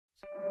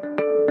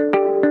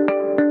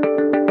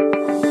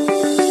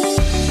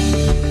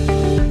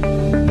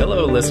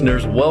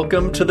listeners.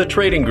 Welcome to the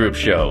Trading Group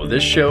Show.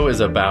 This show is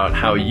about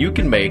how you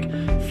can make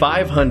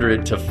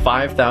 $500 to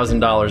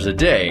 $5,000 a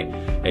day.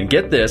 And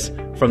get this,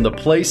 from the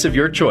place of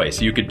your choice.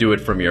 You could do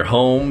it from your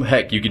home.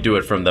 Heck, you could do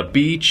it from the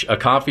beach, a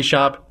coffee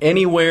shop,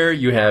 anywhere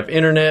you have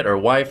internet or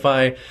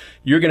Wi-Fi.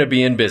 You're going to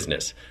be in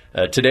business.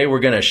 Today,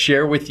 we're going to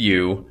share with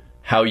you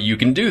how you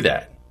can do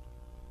that.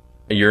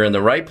 You're in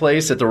the right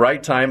place at the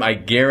right time. I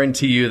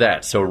guarantee you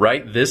that. So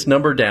write this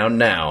number down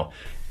now,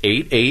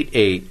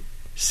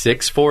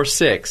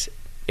 888-646-8787.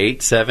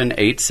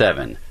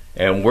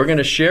 And we're going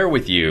to share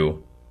with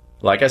you,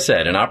 like I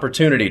said, an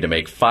opportunity to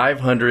make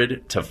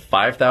 $500 to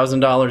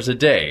 $5,000 a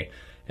day.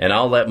 And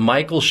I'll let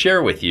Michael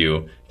share with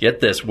you,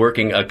 get this,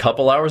 working a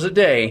couple hours a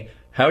day.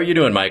 How are you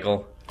doing,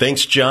 Michael?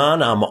 Thanks,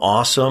 John. I'm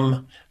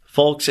awesome.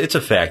 Folks, it's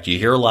a fact. You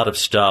hear a lot of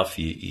stuff.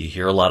 You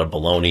hear a lot of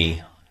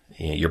baloney.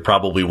 You're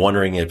probably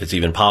wondering if it's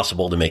even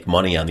possible to make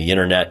money on the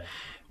internet.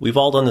 We've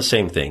all done the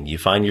same thing. You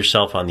find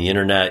yourself on the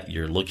internet.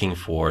 You're looking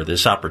for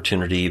this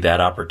opportunity,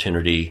 that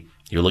opportunity.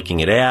 You're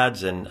looking at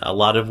ads, and a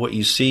lot of what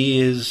you see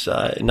is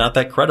not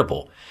that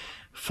credible.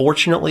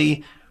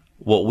 Fortunately,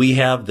 what we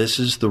have, this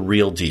is the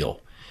real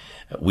deal.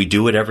 We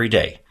do it every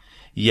day.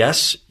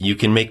 Yes, you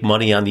can make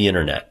money on the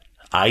internet.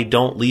 I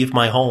don't leave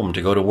my home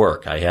to go to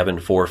work. I haven't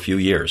for a few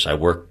years. I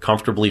work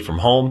comfortably from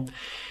home.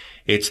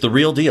 It's the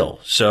real deal.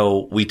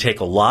 So we take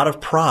a lot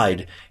of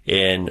pride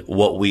in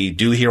what we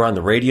do here on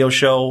the radio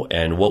show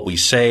and what we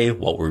say,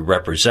 what we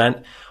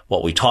represent,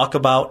 what we talk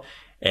about.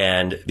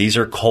 And these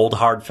are cold,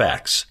 hard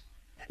facts.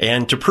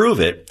 And to prove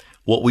it,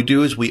 what we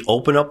do is we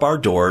open up our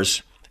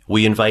doors.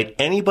 We invite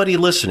anybody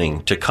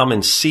listening to come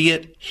and see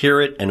it,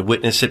 hear it, and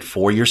witness it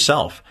for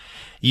yourself.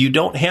 You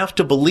don't have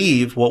to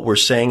believe what we're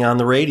saying on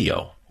the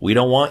radio. We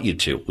don't want you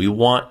to. We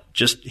want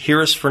just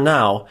hear us for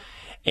now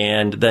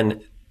and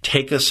then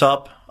take us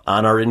up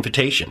on our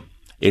invitation.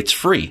 It's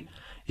free.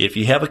 If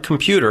you have a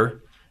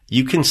computer,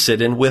 you can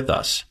sit in with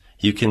us.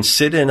 You can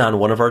sit in on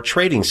one of our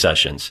trading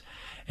sessions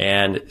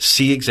and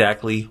see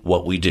exactly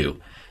what we do.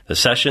 The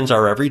sessions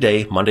are every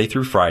day, Monday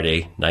through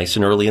Friday, nice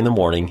and early in the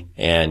morning,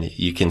 and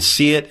you can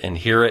see it and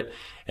hear it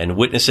and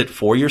witness it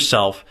for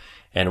yourself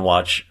and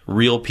watch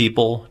real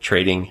people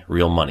trading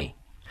real money.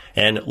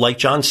 And like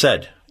John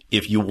said,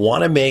 if you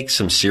want to make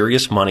some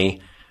serious money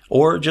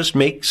or just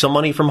make some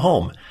money from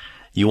home,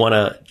 you want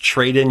to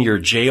trade in your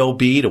JOB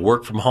to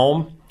work from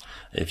home,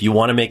 if you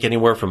want to make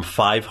anywhere from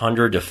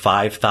 $500 to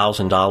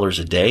 $5,000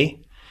 a day,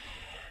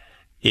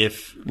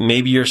 if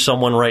maybe you're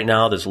someone right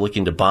now that's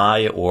looking to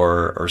buy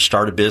or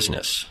start a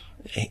business,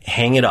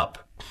 hang it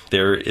up.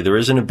 There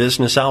isn't a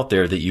business out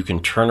there that you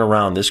can turn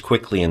around this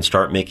quickly and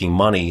start making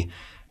money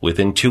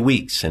within 2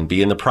 weeks and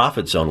be in the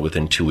profit zone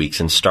within 2 weeks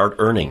and start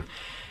earning.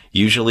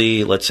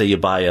 Usually, let's say you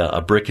buy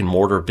a brick and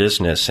mortar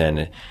business,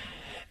 and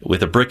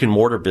with a brick and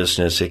mortar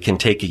business, it can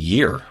take a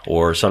year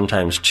or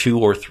sometimes 2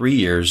 or 3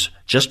 years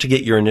just to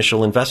get your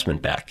initial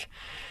investment back.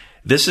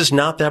 This is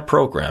not that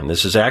program.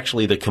 This is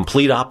actually the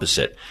complete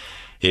opposite.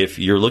 If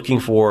you're looking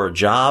for a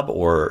job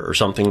or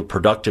something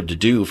productive to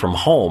do from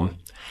home,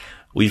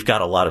 we've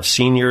got a lot of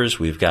seniors,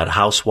 we've got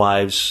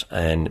housewives,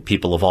 and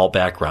people of all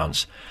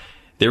backgrounds.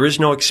 There is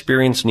no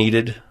experience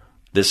needed.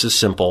 This is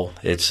simple.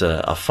 It's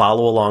a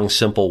follow-along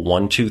simple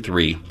 1, 2,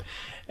 3.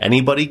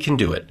 Anybody can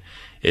do it.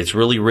 It's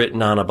really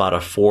written on about a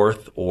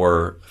 4th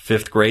or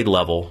 5th grade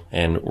level,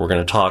 and we're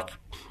going to talk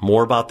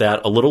more about that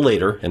a little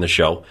later in the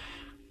show.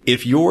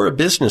 If you're a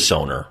business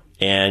owner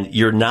and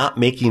you're not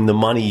making the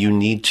money you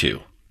need to,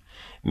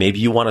 maybe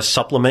you want to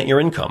supplement your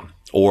income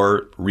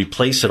or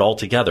replace it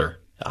altogether.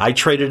 I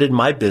traded in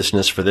my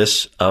business for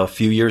this a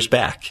few years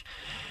back.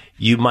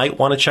 You might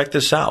want to check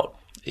this out.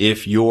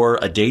 If you're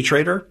a day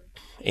trader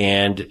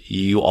and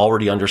you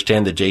already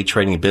understand the day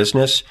trading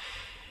business,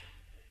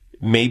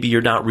 maybe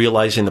you're not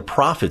realizing the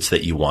profits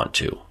that you want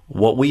to.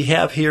 What we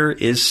have here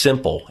is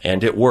simple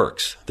and it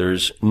works.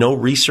 There's no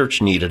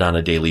research needed on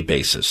a daily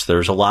basis.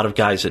 There's a lot of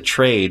guys that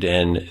trade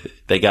and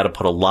they got to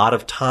put a lot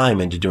of time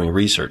into doing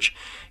research.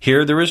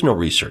 Here, there is no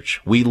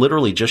research. We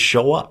literally just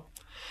show up.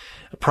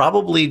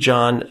 Probably,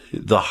 John,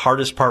 the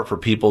hardest part for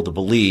people to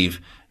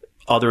believe,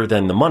 other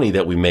than the money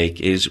that we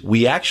make, is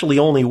we actually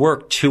only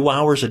work 2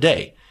 hours a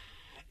day.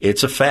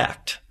 It's a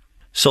fact.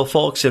 So,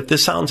 folks, if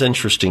this sounds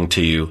interesting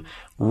to you,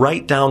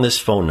 write down this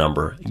phone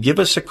number. Give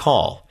us a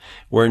call.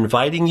 We're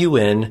inviting you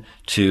in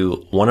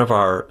to one of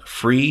our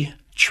free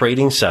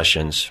trading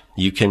sessions.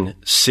 You can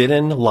sit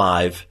in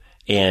live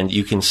and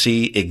you can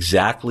see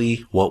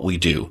exactly what we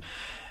do.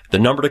 The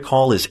number to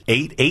call is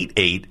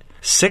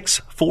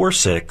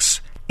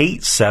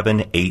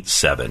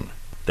 888-646-8787.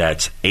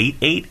 That's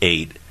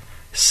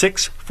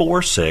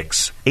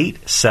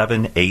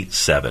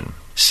 888-646-8787.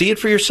 See it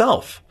for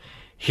yourself.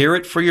 Hear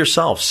it for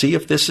yourself. See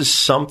if this is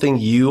something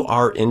you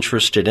are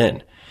interested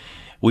in.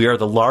 We are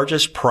the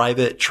largest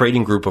private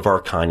trading group of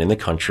our kind in the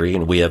country,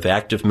 and we have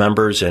active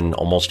members in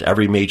almost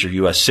every major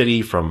U.S.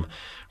 city from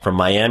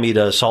Miami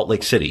to Salt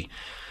Lake City.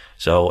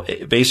 So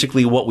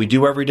basically what we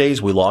do every day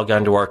is we log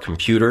onto our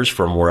computers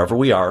from wherever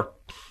we are,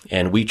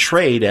 and we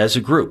trade as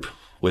a group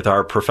with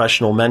our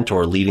professional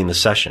mentor leading the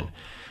session.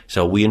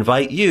 So we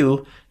invite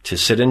you to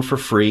sit in for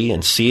free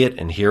and see it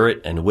and hear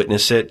it and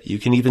witness it. You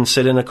can even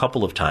sit in a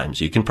couple of times.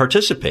 You can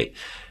participate.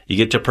 You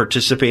get to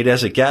participate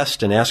as a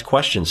guest and ask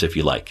questions if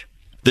you like.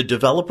 The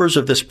developers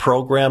of this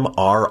program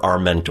are our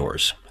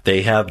mentors.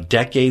 They have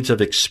decades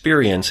of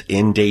experience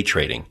in day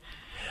trading.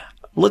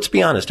 Let's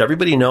be honest,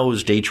 everybody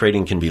knows day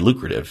trading can be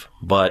lucrative,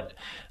 but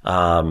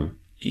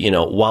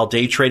while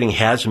day trading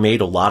has made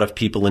a lot of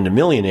people into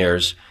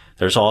millionaires,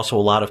 there's also a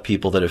lot of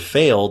people that have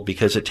failed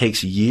because it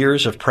takes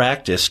years of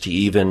practice to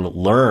even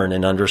learn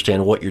and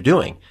understand what you're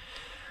doing.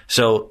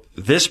 So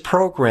this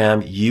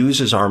program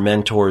uses our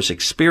mentors'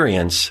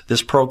 experience.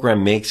 This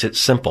program makes it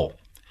simple.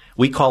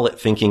 We call it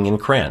thinking in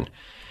CRAN.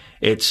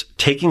 It's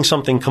taking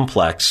something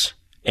complex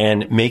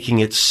and making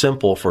it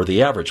simple for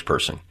the average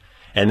person.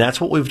 And that's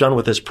what we've done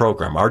with this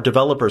program. Our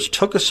developers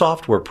took a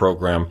software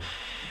program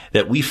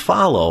that we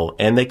follow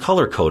and they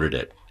color coded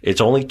it.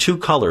 It's only 2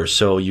 colors,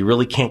 so you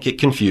really can't get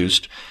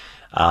confused.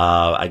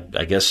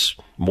 I guess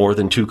more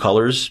than 2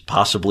 colors,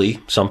 possibly.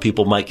 Some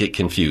people might get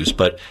confused,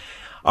 but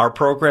our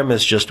program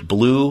is just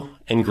blue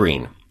and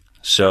green.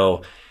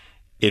 So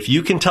if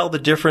you can tell the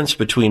difference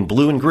between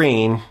blue and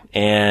green,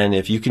 and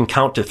if you can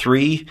count to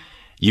 3,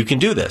 you can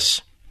do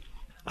this.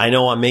 I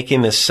know I'm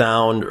making this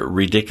sound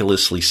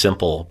ridiculously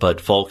simple, but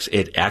folks,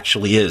 it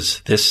actually is.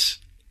 This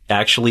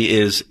actually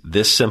is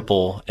this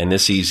simple and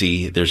this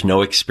easy. There's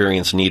no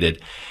experience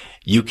needed.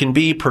 You can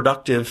be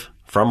productive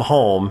from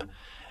home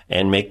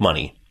and make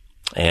money.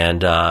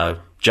 And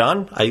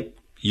John,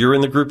 you're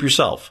in the group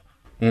yourself.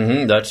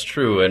 Mm-hmm, that's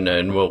true.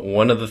 And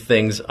one of the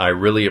things I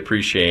really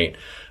appreciate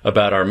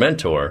about our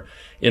mentor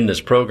in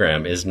this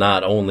program is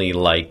not only,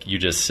 like you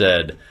just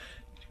said,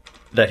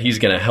 that he's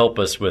going to help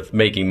us with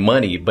making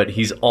money, but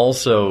he's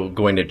also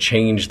going to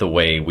change the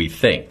way we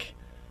think.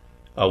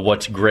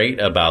 What's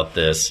great about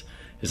this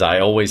is I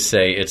always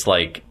say it's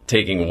like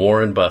taking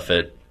Warren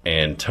Buffett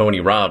and Tony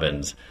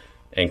Robbins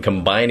and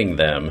combining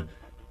them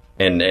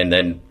and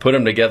then put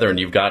them together, and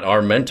you've got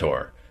our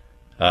mentor.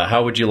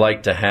 How would you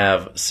like to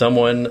have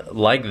someone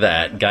like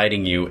that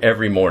guiding you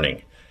every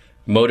morning,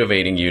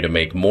 motivating you to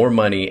make more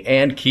money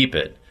and keep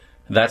it?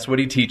 That's what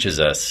he teaches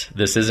us.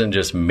 This isn't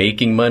just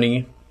making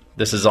money.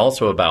 This is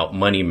also about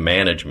money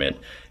management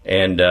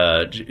and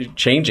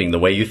changing the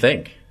way you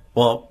think.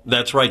 Well,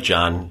 that's right,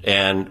 John.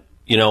 And,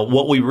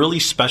 what we really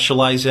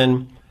specialize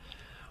in,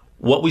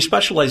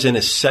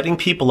 is setting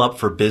people up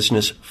for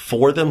business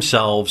for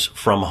themselves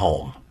from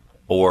home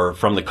or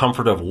from the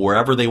comfort of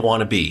wherever they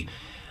want to be.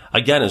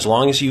 Again, as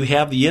long as you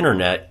have the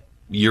internet,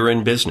 you're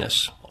in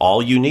business.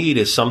 All you need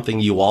is something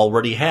you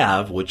already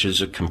have, which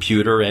is a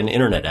computer and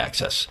internet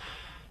access.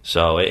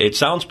 So it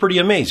sounds pretty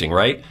amazing,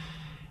 right?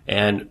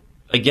 And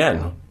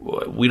again,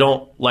 we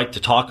don't like to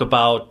talk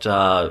about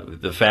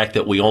the fact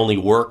that we only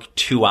work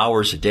 2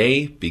 hours a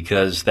day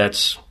because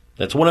that's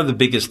one of the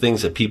biggest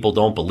things that people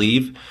don't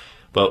believe.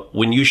 But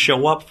when you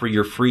show up for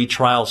your free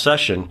trial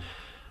session,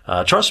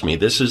 trust me,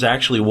 this is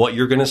actually what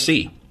you're going to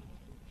see.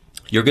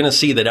 You're going to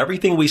see that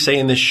everything we say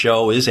in this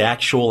show is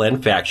actual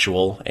and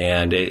factual,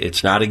 and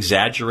it's not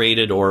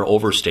exaggerated or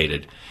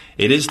overstated.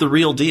 It is the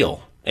real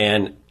deal,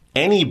 and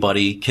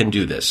anybody can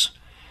do this.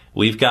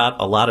 We've got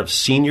a lot of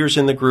seniors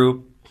in the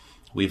group.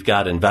 We've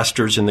got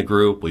investors in the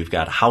group. We've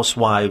got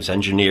housewives,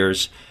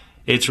 engineers.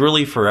 It's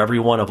really for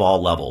everyone of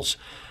all levels.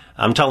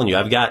 I'm telling you,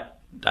 I've got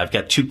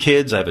 2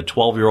 kids. I have a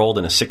 12-year-old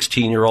and a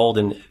 16-year-old,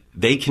 and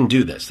they can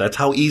do this. That's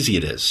how easy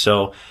it is.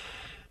 So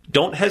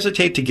don't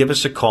hesitate to give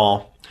us a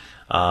call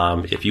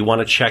if you want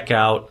to check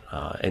out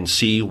and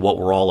see what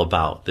we're all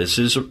about. This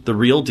is the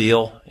real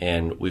deal,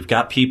 and we've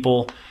got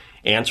people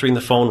answering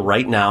the phone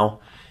right now.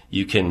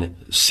 You can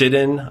sit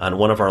in on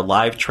one of our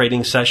live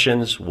trading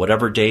sessions,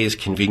 whatever day is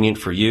convenient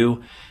for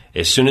you,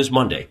 as soon as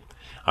Monday.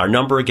 Our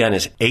number again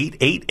is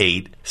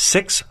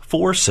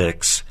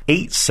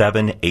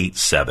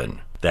 888-646-8787.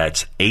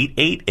 That's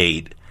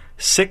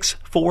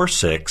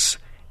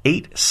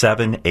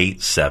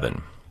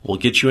 888-646-8787. We'll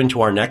get you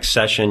into our next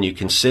session. You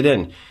can sit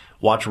in,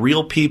 watch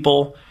real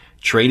people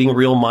trading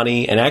real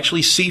money, and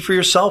actually see for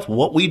yourself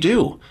what we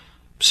do.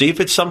 See if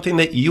it's something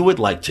that you would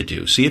like to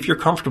do. See if you're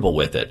comfortable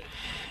with it.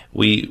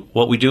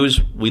 What we do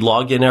is we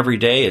log in every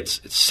day. It's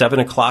 7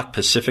 o'clock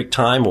Pacific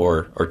time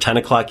or 10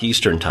 o'clock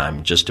Eastern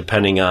time, just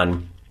depending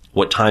on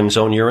what time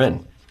zone you're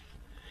in.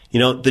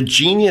 The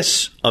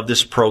genius of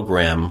this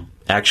program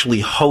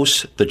actually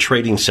hosts the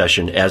trading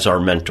session as our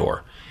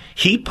mentor.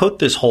 He put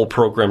this whole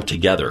program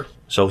together,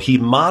 so he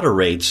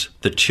moderates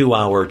the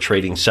 2-hour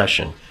trading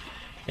session.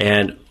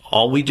 And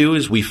all we do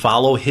is we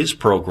follow his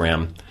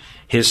program,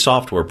 his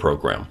software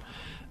program,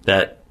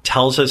 that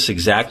tells us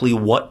exactly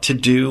what to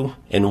do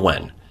and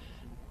when.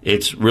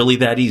 It's really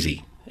that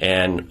easy.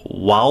 And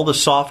while the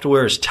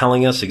software is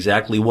telling us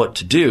exactly what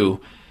to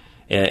do,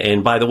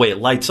 and by the way, it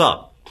lights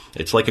up.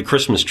 It's like a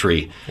Christmas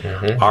tree.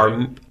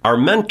 Mm-hmm. Our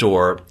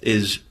mentor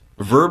is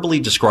verbally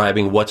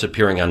describing what's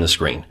appearing on the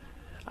screen.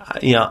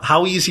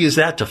 How easy is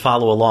that to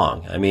follow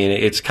along? I mean,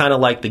 it's kind of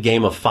like the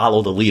game of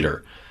follow the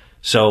leader.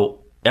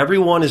 So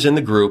everyone is in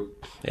the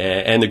group,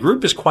 and the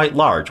group is quite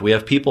large. We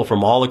have people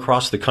from all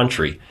across the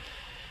country.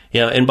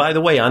 Yeah, and by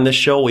the way, on this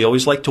show, we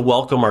always like to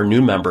welcome our new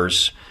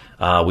members.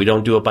 We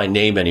don't do it by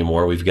name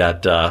anymore. We've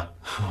got we're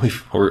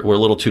a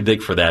little too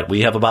big for that. We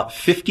have about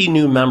 50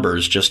 new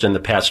members just in the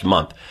past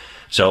month.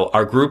 So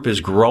our group is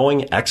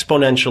growing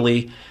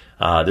exponentially.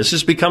 This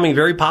is becoming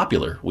very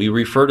popular. We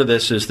refer to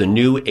this as the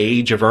new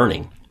age of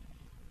earning.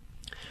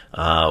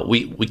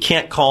 We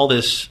can't call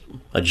this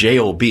a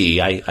job.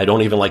 I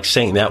don't even like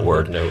saying that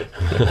word. No.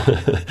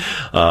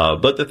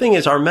 But the thing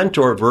is, our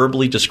mentor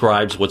verbally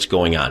describes what's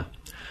going on.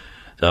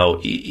 So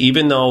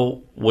even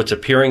though what's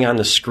appearing on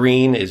the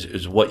screen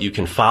is what you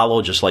can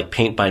follow, just like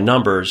paint by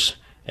numbers,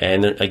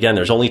 and again,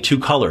 there's only two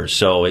colors,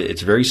 so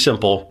it's very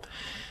simple.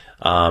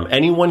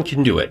 Anyone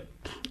can do it.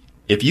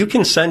 If you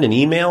can send an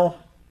email,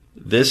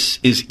 this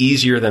is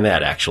easier than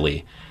that,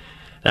 actually.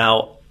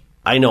 Now,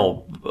 I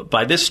know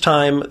by this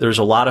time, there's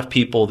a lot of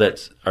people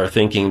that are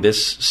thinking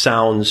this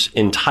sounds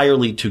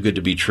entirely too good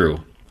to be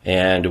true,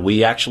 and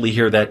we actually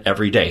hear that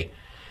every day.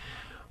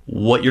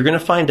 What you're going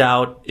to find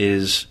out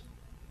is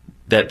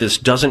that this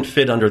doesn't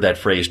fit under that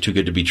phrase, too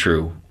good to be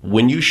true.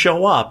 When you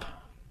show up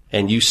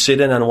and you sit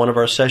in on one of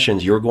our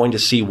sessions, you're going to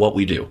see what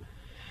we do.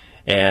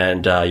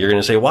 And you're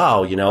going to say,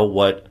 wow, you know,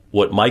 what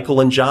Michael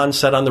and John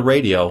said on the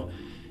radio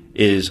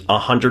is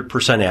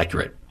 100%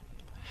 accurate.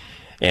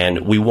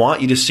 And we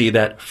want you to see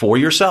that for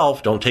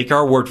yourself. Don't take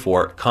our word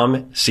for it.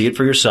 Come see it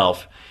for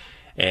yourself.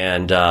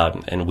 And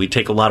we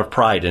take a lot of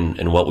pride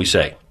in what we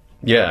say.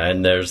 Yeah,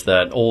 and there's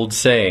that old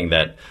saying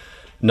that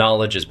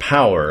knowledge is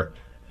power.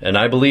 And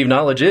I believe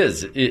knowledge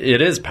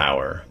is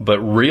power,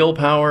 but real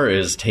power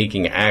is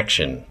taking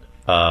action.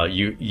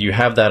 You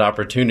have that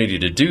opportunity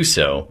to do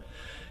so.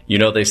 You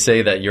know, they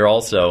say that you're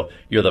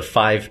the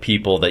 5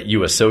 people that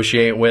you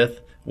associate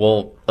with.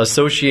 Well,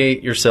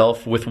 associate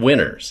yourself with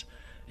winners.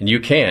 And you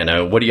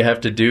can. What do you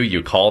have to do?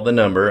 You call the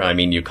number.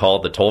 You call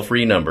the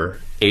toll-free number,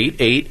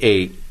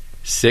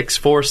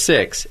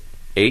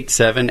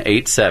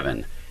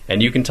 888-646-8787.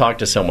 And you can talk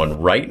to someone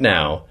right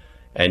now.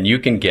 And you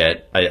can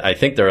get, I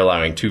think they're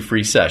allowing 2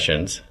 free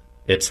sessions.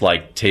 It's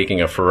like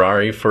taking a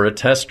Ferrari for a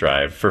test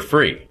drive for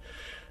free.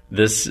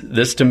 This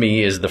to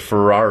me is the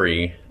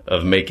Ferrari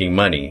of making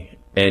money.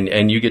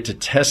 And you get to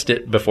test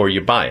it before you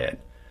buy it.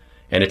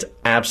 And it's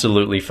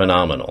absolutely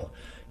phenomenal.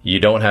 You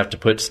don't have to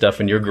put stuff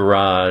in your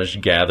garage,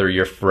 gather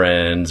your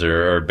friends,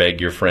 or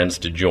beg your friends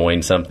to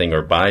join something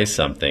or buy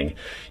something.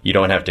 You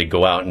don't have to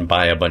go out and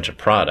buy a bunch of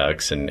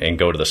products and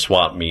go to the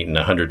swap meet in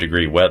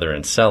 100-degree weather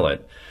and sell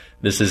it.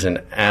 This is an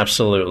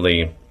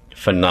absolutely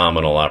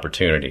phenomenal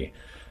opportunity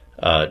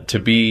to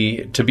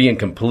be in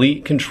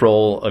complete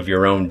control of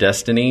your own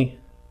destiny,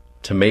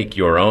 to make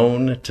your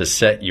own, to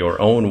set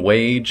your own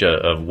wage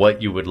of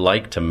what you would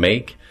like to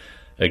make.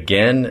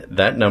 Again,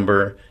 that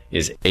number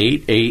is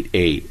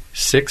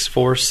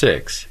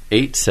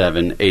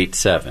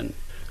 888-646-8787.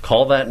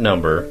 Call that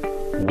number.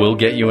 We'll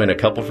get you in a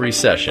couple free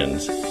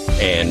sessions,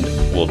 and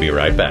we'll be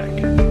right back.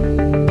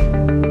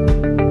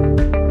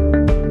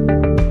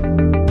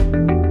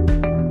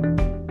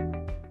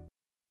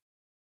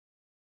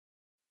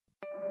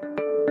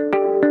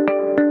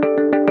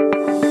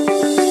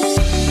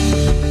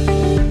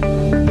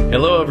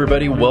 Hello,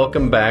 everybody.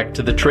 Welcome back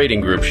to the Trading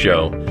Group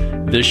Show.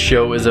 This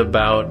show is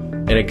about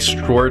an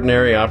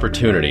extraordinary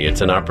opportunity.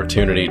 It's an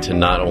opportunity to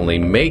not only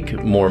make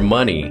more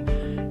money,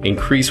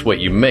 increase what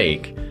you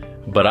make,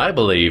 but I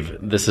believe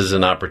this is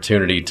an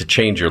opportunity to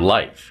change your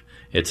life.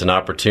 It's an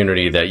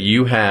opportunity that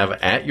you have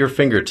at your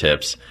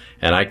fingertips,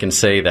 and I can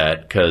say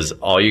that because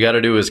all you got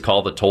to do is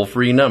call the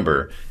toll-free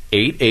number,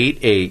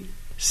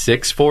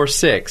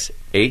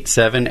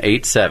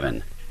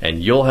 888-646-8787,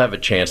 and you'll have a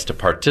chance to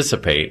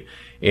participate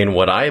in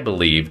what I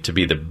believe to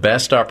be the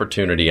best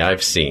opportunity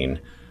I've seen.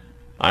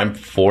 I'm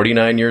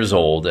 49 years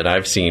old, and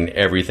I've seen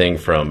everything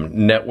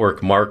from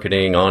network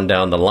marketing on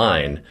down the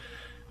line.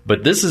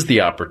 But this is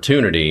the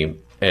opportunity,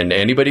 and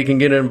anybody can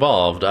get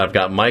involved. I've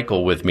got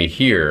Michael with me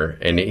here,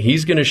 and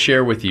he's going to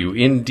share with you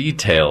in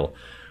detail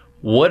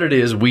what it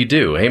is we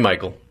do. Hey,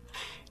 Michael.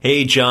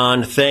 Hey,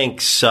 John.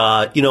 Thanks.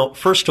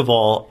 First of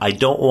all, I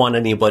don't want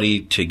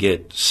anybody to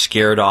get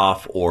scared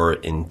off or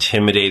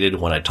intimidated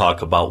when I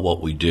talk about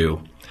what we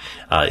do.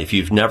 If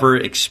you've never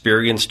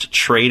experienced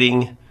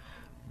trading,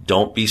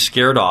 don't be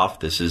scared off.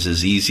 This is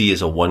as easy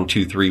as a 1,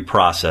 2, 3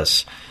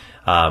 process.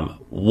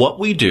 What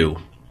we do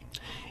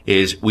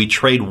is we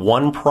trade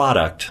one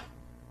product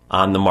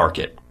on the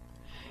market.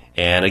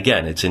 And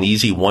again, it's an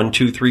easy 1,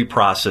 2, 3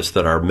 process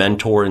that our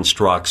mentor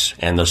instructs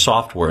and the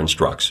software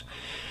instructs.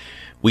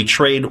 We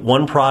trade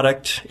one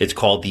product. It's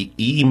called the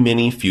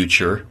E-mini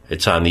future.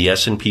 It's on the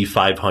S&P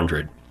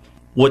 500.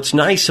 What's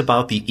nice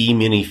about the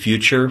E-mini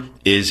future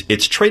is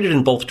it's traded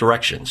in both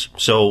directions.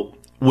 So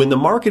when the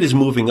market is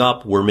moving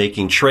up, we're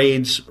making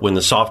trades when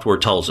the software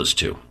tells us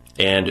to.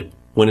 And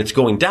when it's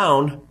going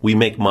down, we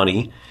make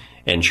money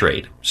and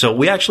trade. So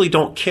we actually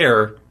don't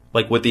care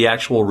what the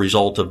actual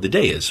result of the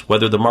day is.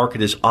 Whether the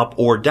market is up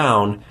or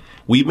down,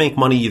 we make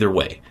money either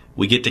way.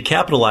 We get to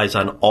capitalize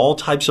on all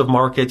types of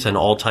markets and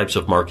all types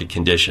of market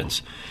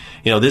conditions.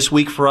 This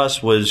week for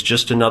us was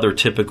just another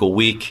typical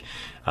week.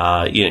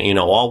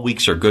 All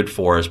weeks are good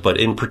for us, but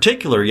in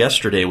particular,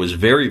 yesterday was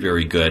very,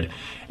 very good.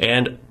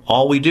 And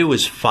all we do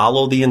is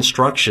follow the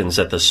instructions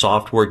that the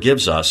software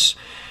gives us.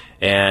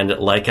 And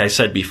like I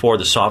said before,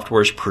 the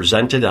software is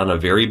presented on a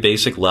very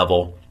basic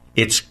level.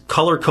 It's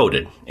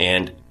color-coded,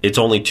 and it's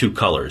only 2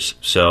 colors.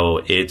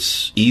 So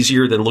it's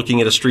easier than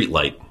looking at a street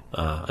light.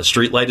 A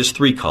street light is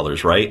 3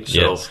 colors, right?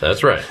 Yes,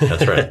 that's right.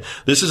 That's right.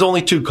 This is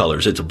only 2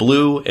 colors. It's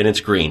blue and it's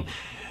green.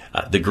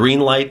 The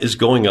green light is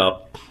going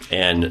up,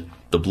 and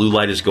the blue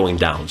light is going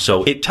down.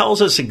 So it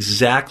tells us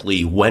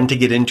exactly when to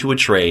get into a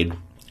trade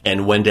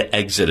and when to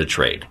exit a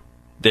trade.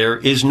 There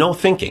is no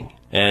thinking,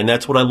 and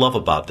that's what I love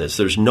about this.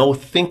 There's no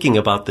thinking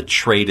about the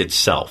trade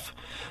itself.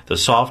 The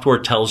software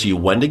tells you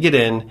when to get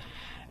in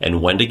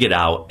and when to get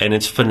out, and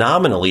it's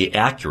phenomenally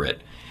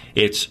accurate.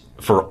 It's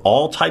for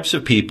all types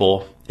of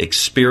people,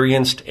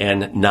 experienced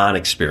and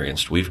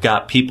non-experienced. We've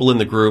got people in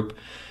the group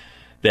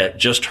that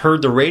just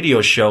heard the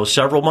radio show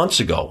several months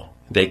ago.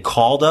 They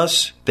called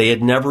us. They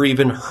had never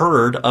even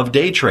heard of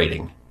day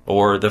trading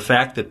or the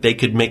fact that they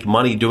could make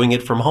money doing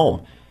it from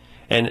home.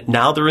 And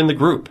now they're in the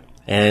group,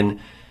 and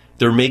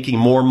they're making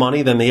more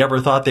money than they ever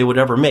thought they would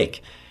ever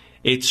make.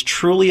 It's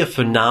truly a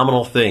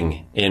phenomenal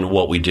thing in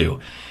what we do.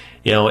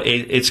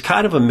 It's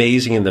kind of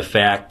amazing in the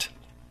fact,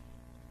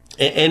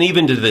 and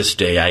even to this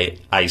day,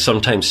 I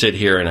sometimes sit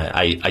here and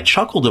I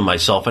chuckle to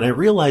myself, and I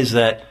realize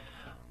that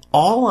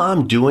all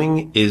I'm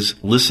doing is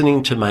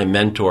listening to my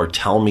mentor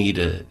tell me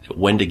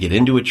when to get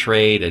into a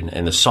trade,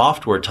 and the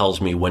software tells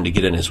me when to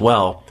get in as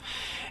well.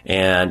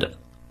 And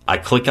I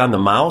click on the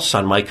mouse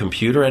on my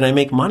computer and I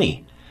make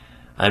money.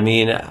 I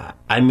mean,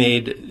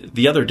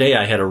 the other day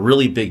I had a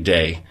really big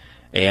day,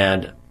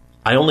 and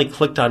I only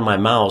clicked on my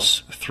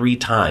mouse 3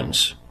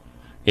 times.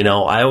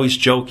 I always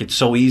joke it's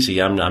so easy.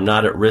 I'm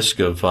not at risk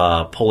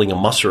of pulling a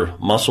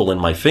muscle in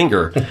my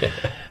finger.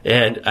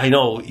 And I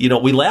know,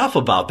 we laugh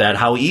about that,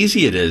 how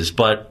easy it is,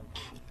 but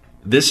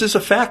this is a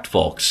fact,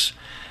 folks.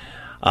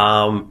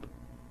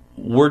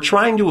 We're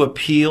trying to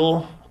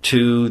appeal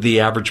to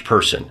the average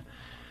person.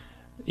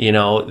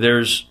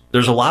 There's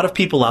a lot of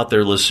people out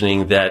there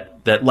listening that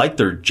like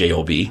their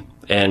job,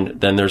 and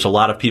then there's a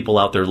lot of people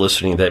out there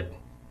listening that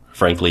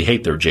frankly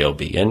hate their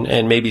job,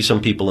 and maybe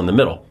some people in the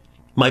middle.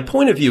 My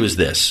point of view is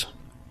this: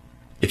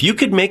 if you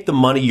could make the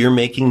money you're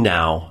making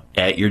now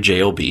at your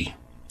job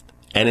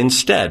and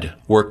instead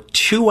work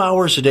 2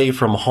 hours a day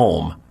from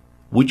home,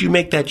 would you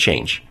make that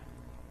change?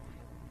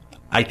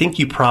 I think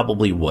you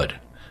probably would.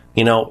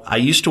 I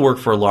used to work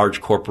for a large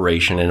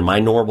corporation, and my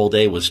normal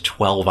day was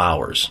 12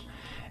 hours.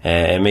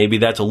 And maybe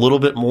that's a little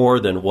bit more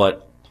than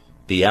what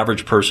the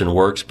average person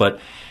works, but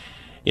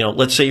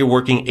let's say you're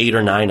working 8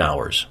 or 9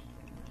 hours.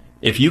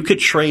 If you could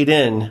trade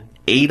in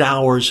 8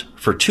 hours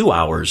for 2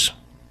 hours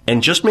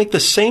and just make the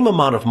same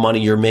amount of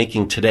money you're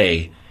making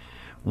today,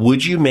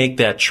 would you make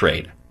that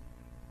trade?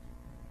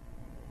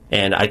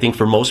 And I think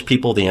for most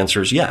people, the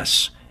answer is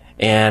yes.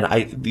 And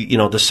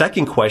the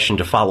second question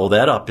to follow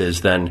that up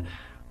is then,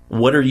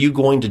 what are you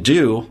going to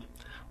do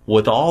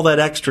with all that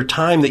extra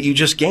time that you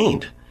just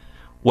gained?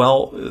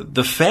 Well,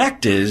 the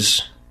fact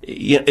is,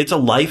 it's a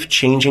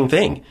life-changing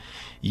thing.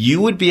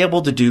 You would be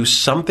able to do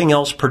something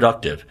else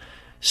productive,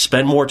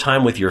 spend more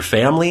time with your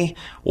family,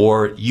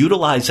 or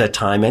utilize that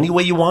time any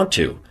way you want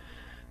to.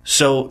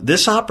 So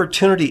this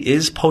opportunity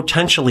is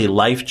potentially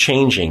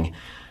life-changing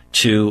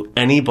to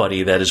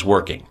anybody that is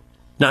working.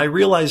 Now, I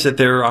realize that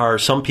there are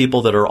some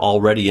people that are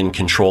already in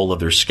control of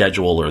their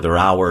schedule or their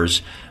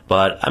hours,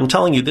 but I'm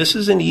telling you, this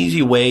is an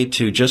easy way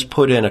to just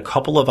put in a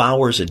couple of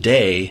hours a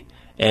day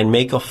and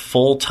make a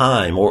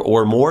full-time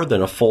or more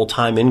than a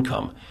full-time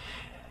income.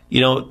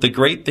 The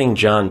great thing,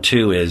 John,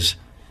 too, is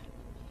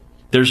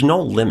there's no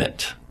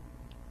limit.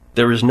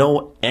 There is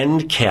no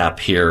end cap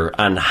here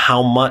on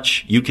how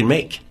much you can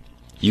make.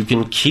 You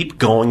can keep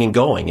going and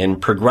going,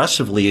 and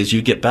progressively as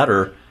you get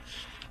better,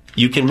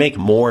 you can make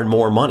more and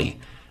more money.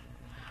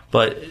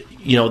 But,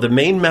 the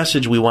main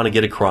message we want to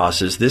get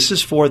across is this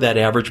is for that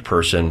average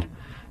person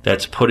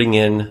that's putting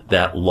in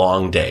that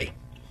long day.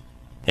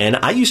 And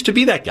I used to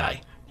be that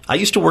guy. I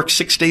used to work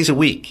 6 days a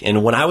week,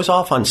 and when I was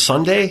off on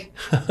Sunday,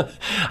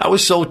 I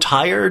was so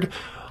tired.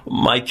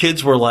 My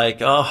kids were like,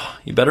 "Oh,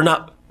 you better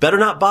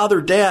not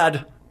bother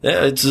Dad.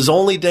 It's his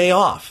only day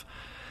off."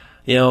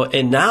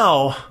 And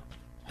now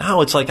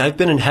it's like I've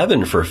been in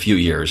heaven for a few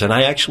years, and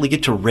I actually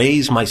get to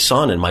raise my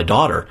son and my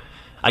daughter.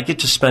 I get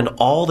to spend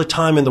all the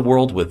time in the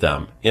world with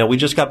them. We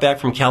just got back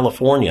from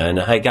California,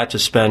 and I got to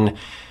spend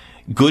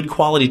good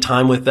quality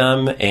time with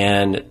them,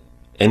 and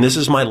this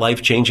is my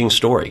life-changing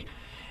story.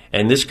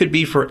 And this could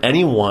be for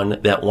anyone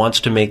that wants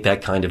to make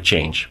that kind of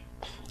change.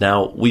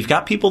 Now, we've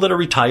got people that are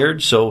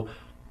retired, so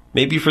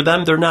maybe for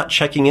them, they're not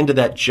checking into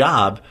that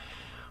job,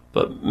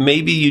 but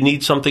maybe you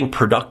need something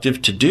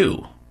productive to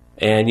do.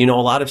 And, a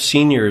lot of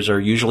seniors are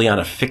usually on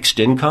a fixed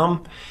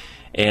income,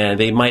 and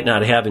they might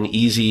not have an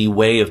easy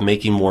way of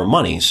making more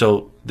money.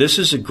 So this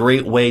is a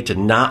great way to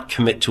not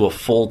commit to a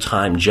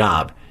full-time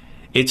job.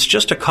 It's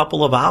just a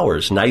couple of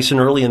hours, nice and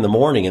early in the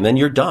morning, and then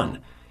you're done.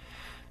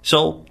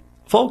 So,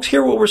 folks,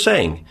 hear what we're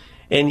saying.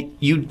 And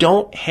you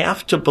don't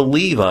have to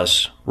believe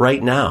us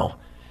right now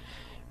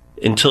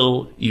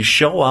until you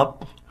show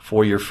up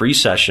for your free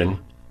session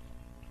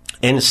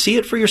and see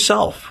it for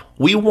yourself.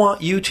 We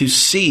want you to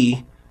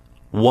see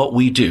what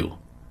we do.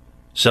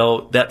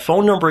 So that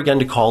phone number again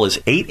to call is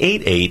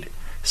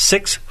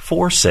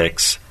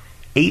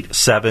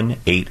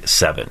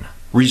 888-646-8787.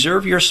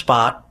 Reserve your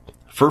spot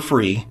for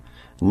free,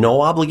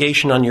 no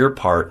obligation on your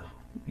part.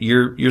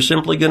 You're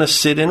simply going to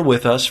sit in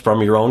with us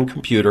from your own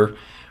computer.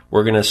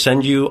 We're going to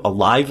send you a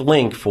live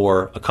link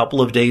for a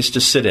couple of days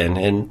to sit in,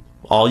 and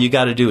all you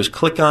got to do is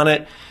click on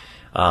it.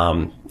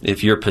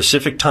 If you're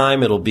Pacific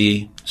time, it'll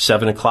be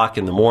 7 o'clock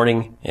in the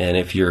morning, and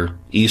if you're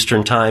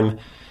Eastern time,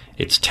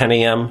 it's 10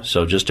 a.m.,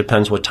 so it just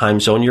depends what time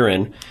zone you're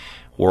in.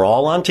 We're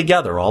all on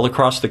together all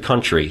across the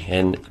country,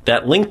 and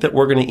that link that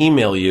we're going to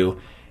email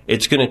you,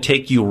 it's going to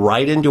take you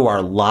right into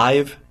our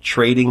live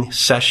trading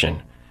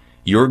session.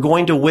 You're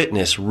going to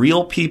witness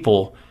real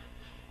people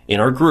in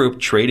our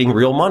group trading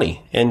real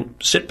money. And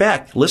sit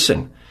back,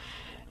 listen,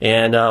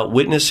 and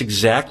witness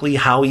exactly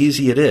how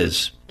easy it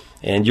is.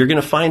 And you're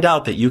going to find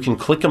out that you can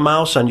click a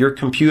mouse on your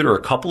computer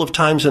a couple of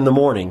times in the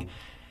morning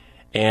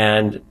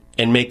and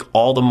make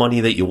all the money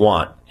that you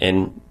want,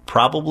 and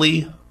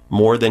probably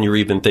more than you're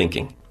even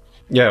thinking.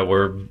 Yeah,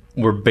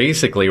 we're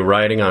basically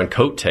riding on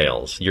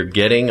coattails. You're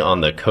getting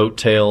on the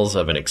coattails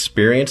of an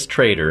experienced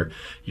trader,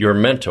 your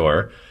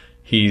mentor.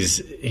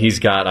 He's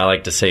got, I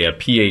like to say, a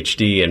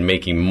PhD in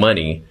making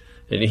money,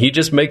 and he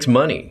just makes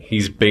money.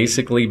 He's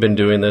basically been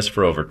doing this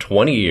for over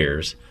 20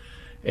 years,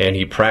 and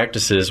he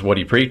practices what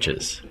he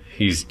preaches.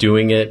 He's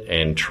doing it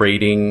and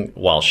trading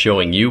while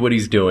showing you what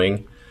he's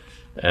doing.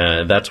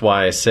 That's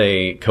why I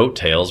say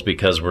coattails,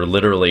 because we're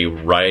literally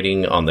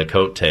riding on the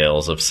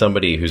coattails of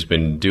somebody who's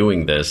been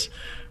doing this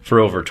for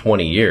over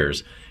 20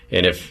 years.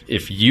 And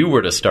if you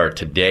were to start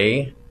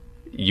today,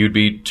 you'd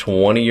be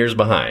 20 years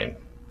behind.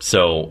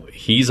 So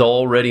he's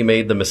already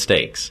made the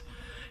mistakes.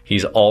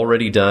 He's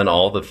already done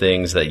all the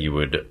things that you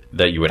would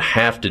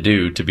have to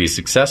do to be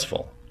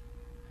successful.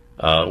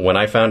 When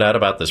I found out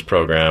about this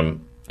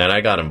program and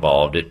I got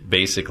involved, it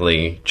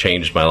basically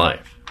changed my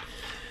life.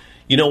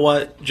 You know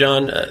what,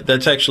 John?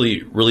 That's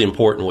actually really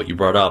important what you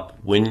brought up.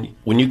 When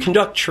you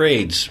conduct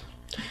trades,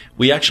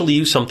 we actually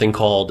use something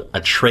called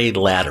a trade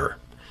ladder.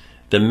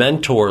 The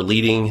mentor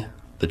leading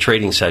the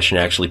trading session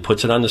actually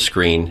puts it on the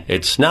screen.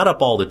 It's not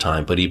up all the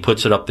time, but he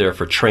puts it up there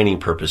for training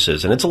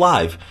purposes, and it's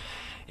live.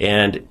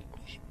 And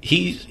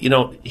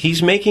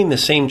he's making the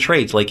same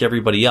trades like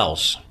everybody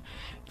else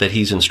that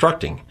he's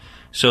instructing.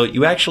 So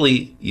you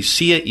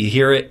see it, you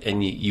hear it,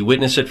 and you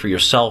witness it for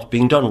yourself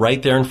being done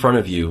right there in front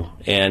of you.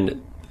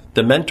 And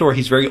the mentor,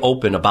 he's very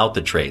open about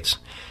the trades.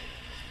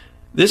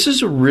 This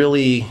is a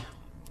really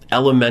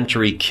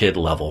elementary kid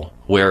level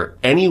where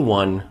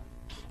anyone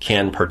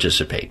can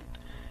participate.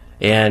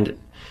 And,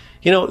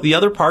 the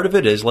other part of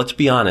it is, let's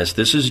be honest,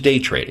 this is day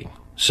trading.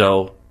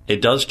 So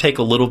it does take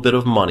a little bit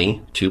of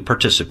money to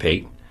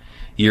participate.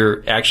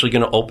 You're actually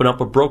going to open up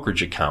a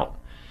brokerage account.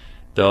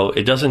 Though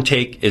it doesn't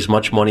take as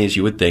much money as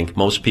you would think.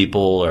 Most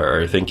people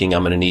are thinking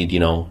I'm going to need,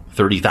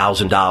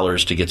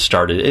 $30,000 to get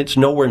started. It's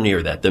nowhere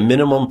near that. The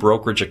minimum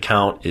brokerage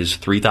account is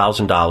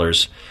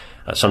 $3,000,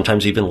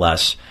 sometimes even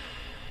less.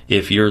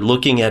 If you're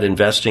looking at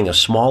investing a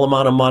small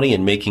amount of money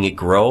and making it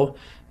grow,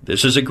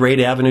 this is a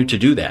great avenue to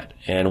do that.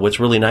 And what's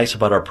really nice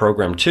about our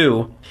program,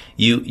 too,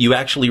 you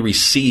actually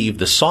receive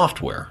the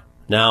software.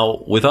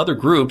 Now, with other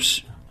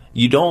groups,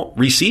 you don't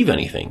receive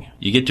anything.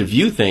 You get to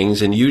view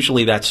things, and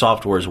usually that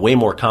software is way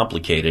more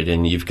complicated,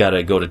 and you've got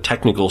to go to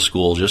technical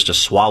school just to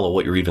swallow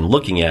what you're even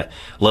looking at,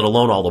 let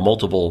alone all the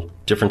multiple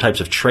different types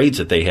of trades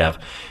that they have.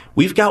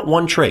 We've got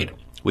one trade.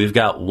 We've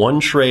got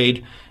one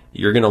trade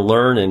you're going to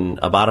learn in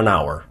about an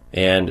hour,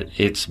 and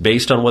it's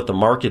based on what the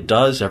market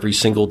does every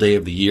single day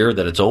of the year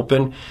that it's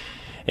open,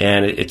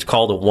 and it's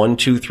called a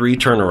 1-2-3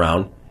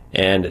 turnaround,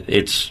 and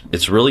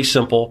it's really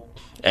simple.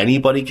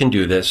 Anybody can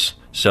do this.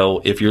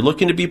 So if you're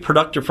looking to be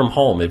productive from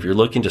home, if you're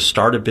looking to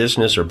start a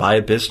business or buy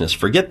a business,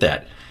 forget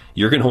that.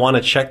 You're going to want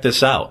to check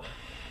this out.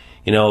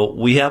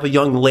 We have a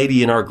young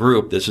lady in our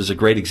group. This is a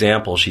great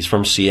example. She's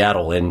from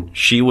Seattle, and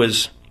she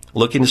was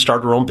looking to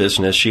start her own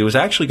business. She was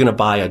actually going to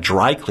buy a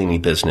dry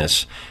cleaning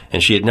business,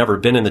 and she had never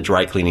been in the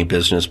dry cleaning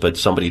business, but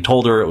somebody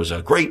told her it was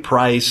a great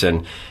price,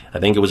 and I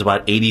think it was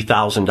about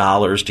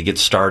 $80,000 to get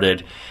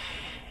started.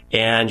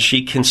 And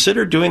she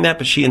considered doing that,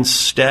 but she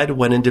instead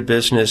went into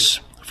business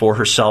for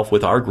herself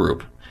with our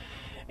group,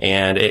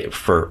 and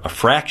for a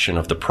fraction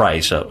of the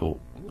price,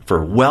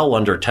 for well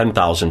under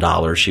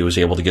 $10,000, she was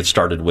able to get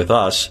started with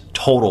us,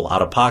 total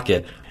out of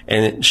pocket.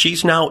 And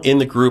she's now in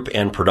the group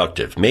and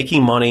productive,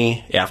 making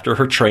money after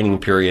her training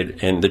period.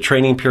 And the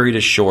training period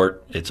is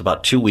short. It's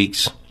about 2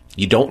 weeks.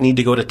 You don't need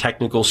to go to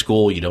technical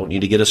school. You don't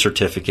need to get a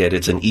certificate.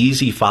 It's an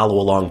easy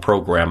follow-along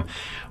program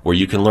where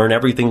you can learn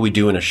everything we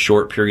do in a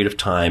short period of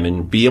time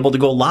and be able to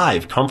go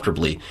live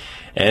comfortably.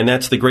 And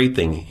that's the great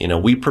thing.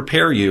 We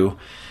prepare you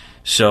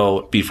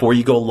so before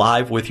you go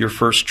live with your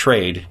first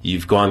trade,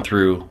 you've gone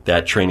through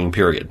that training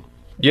period.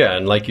 Yeah,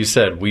 and like you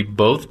said, we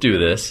both do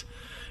this.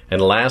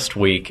 And last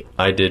week,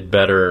 I did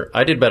better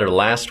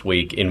last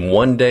week in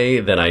one day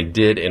than I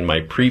did in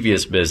my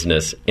previous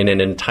business in an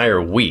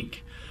entire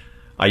week.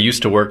 I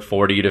used to work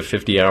 40 to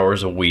 50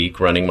 hours a week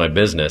running my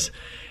business,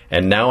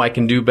 and now I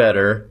can do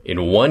better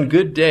in one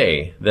good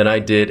day than I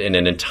did in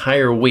an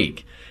entire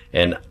week.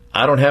 And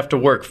I don't have to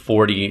work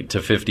 40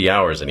 to 50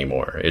 hours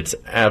anymore. It's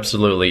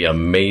absolutely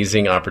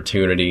amazing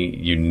opportunity.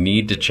 You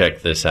need to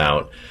check this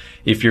out.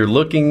 If you're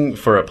looking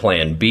for a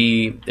plan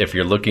B, if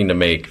you're looking to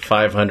make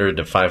 $500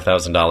 to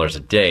 $5,000 a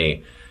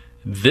day,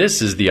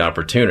 this is the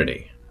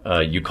opportunity.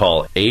 You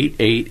call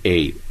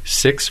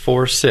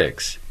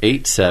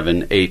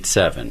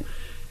 888-646-8787.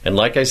 And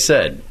like I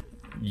said,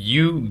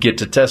 you get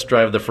to test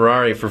drive the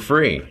Ferrari for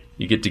free.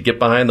 You get to get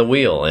behind the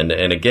wheel. And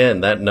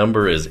again, that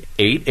number is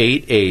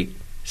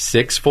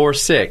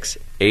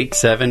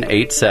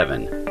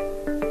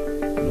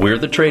 888-646-8787. We're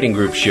the Trading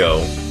Group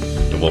Show,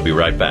 and we'll be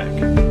right back.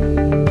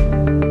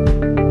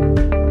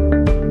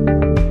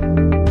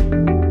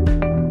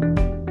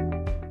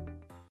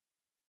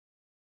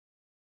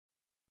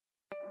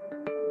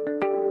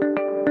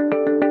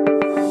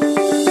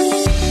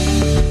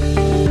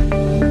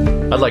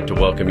 I'd like to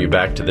welcome you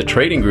back to the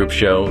Trading Group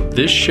Show.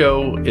 This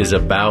show is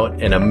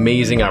about an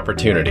amazing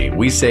opportunity.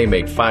 We say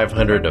make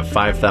 $500 to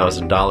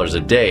 $5,000 a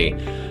day.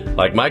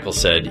 Like Michael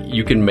said,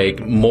 you can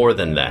make more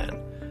than that.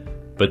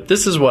 But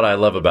this is what I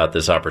love about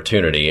this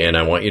opportunity, and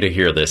I want you to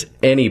hear this.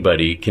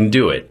 Anybody can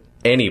do it.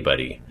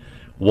 Anybody.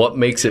 What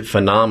makes it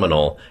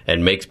phenomenal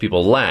and makes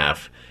people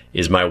laugh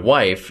is my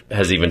wife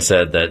has even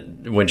said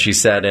that when she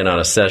sat in on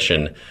a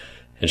session,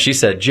 and she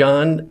said,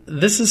 "John,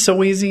 this is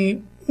so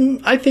easy.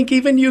 I think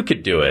even you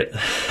could do it."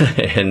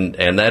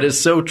 and that is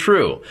so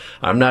true.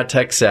 I'm not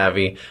tech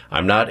savvy.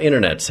 I'm not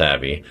internet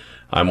savvy.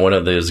 I'm one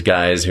of those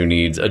guys who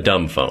needs a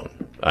dumb phone.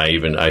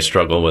 I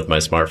struggle with my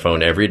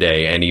smartphone every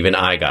day, and even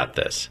I got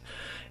this.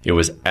 It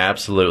was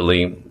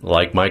absolutely,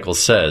 like Michael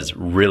says,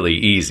 really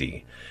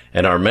easy.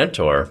 And our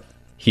mentor,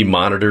 he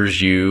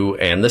monitors you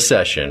and the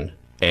session,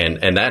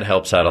 and that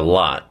helps out a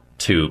lot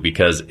too,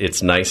 because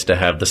it's nice to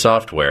have the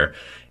software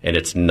and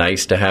it's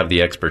nice to have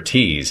the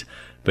expertise.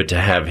 But to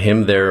have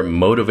him there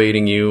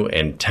motivating you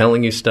and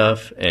telling you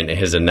stuff, and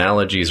his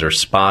analogies are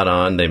spot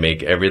on. They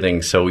make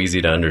everything so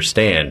easy to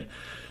understand.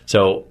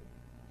 So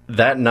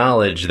that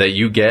knowledge that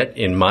you get,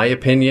 in my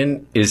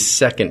opinion, is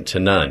second to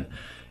none.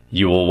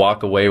 You will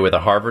walk away with a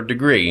Harvard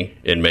degree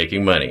in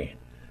making money.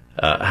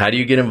 How do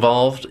you get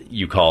involved?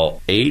 You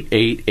call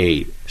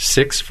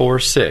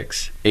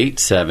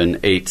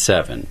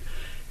 888-646-8787.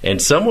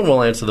 And someone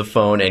will answer the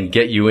phone and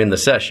get you in the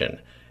session.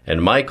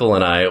 And Michael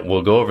and I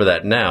will go over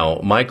that now.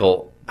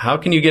 Michael, how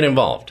can you get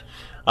involved?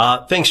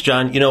 Thanks,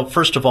 John.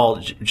 First of all,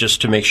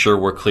 just to make sure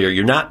we're clear,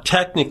 you're not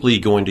technically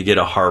going to get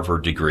a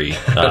Harvard degree.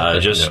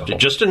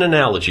 Just an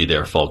analogy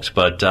there, folks.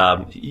 But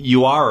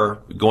you are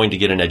going to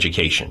get an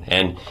education.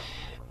 And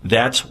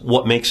that's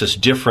what makes us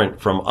different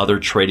from other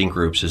trading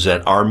groups, is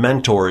that our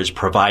mentor is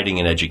providing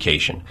an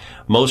education.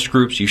 Most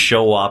groups, you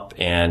show up,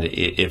 and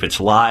if it's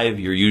live,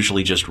 you're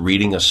usually just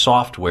reading a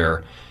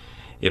software.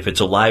 If it's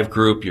a live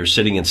group, you're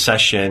sitting in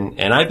session.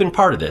 And I've been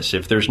part of this.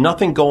 If there's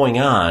nothing going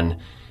on,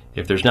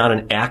 if there's not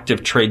an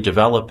active trade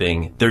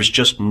developing, there's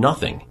just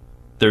nothing.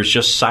 There's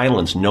just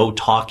silence, no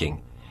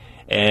talking.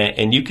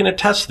 And you can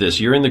attest this.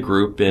 You're in the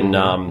group, and,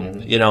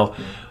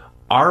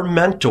 our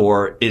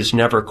mentor is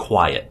never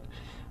quiet.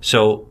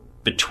 So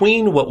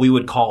between what we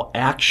would call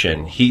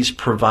action, he's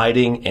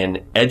providing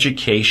an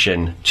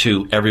education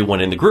to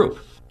everyone in the group.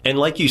 And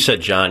like you said,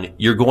 John,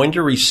 you're going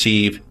to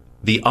receive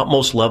the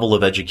utmost level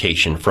of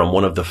education from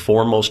one of the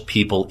foremost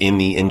people in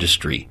the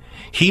industry.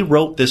 He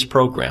wrote this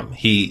program.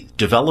 He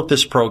developed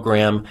this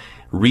program,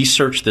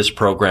 researched this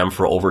program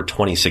for over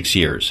 26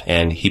 years.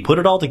 And he put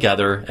it all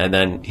together, and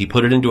then he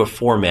put it into a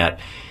format.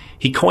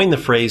 He coined the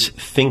phrase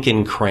think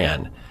in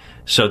CRAN,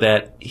 so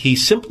that he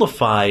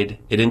simplified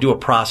it into a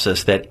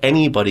process that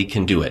anybody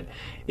can do it.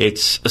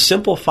 It's a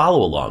simple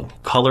follow-along,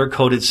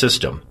 color-coded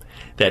system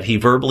that he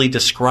verbally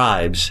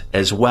describes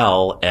as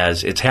well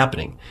as it's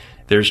happening.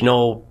 There's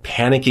no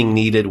panicking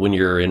needed when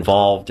you're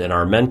involved, and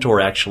our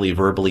mentor actually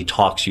verbally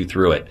talks you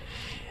through it.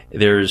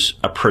 There's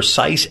a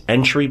precise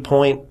entry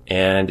point,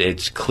 and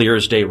it's clear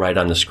as day right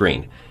on the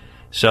screen.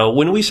 So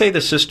when we say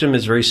the system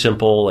is very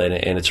simple and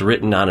it's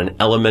written on an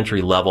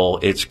elementary level,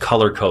 it's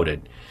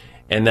color-coded.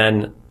 And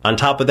then on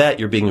top of that,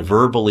 you're being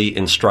verbally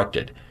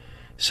instructed.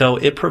 So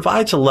it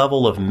provides a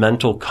level of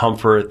mental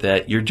comfort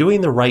that you're doing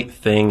the right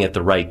thing at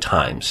the right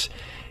times.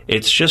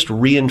 It's just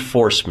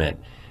reinforcement.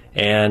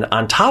 And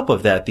on top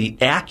of that, the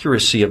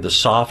accuracy of the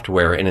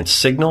software and its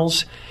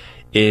signals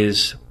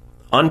is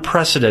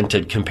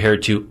unprecedented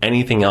compared to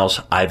anything else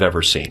I've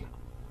ever seen.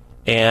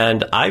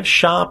 And I've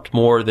shopped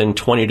more than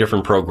 20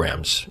 different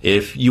programs.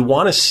 If you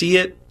want to see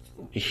it,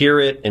 hear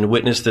it, and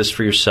witness this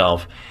for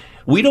yourself,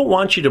 we don't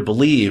want you to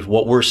believe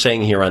what we're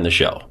saying here on the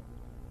show.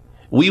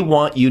 We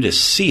want you to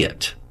see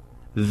it.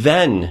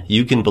 Then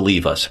you can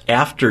believe us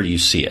after you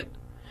see it.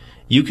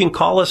 You can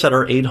call us at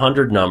our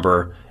 800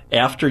 number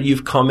after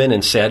you've come in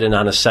and sat in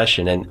on a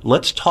session, and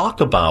let's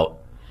talk about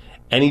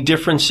any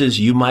differences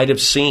you might have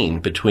seen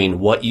between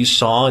what you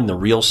saw in the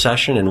real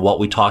session and what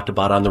we talked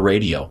about on the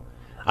radio.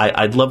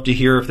 I'd love to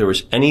hear if there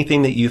was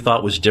anything that you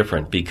thought was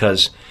different,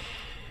 because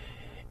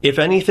if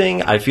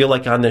anything, I feel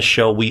like on this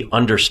show we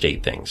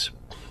understate things.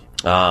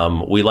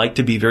 We like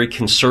to be very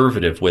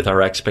conservative with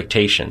our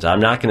expectations.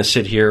 I'm not going to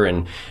sit here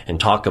and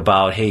talk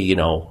about, hey, you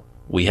know,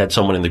 we had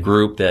someone in the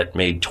group that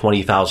made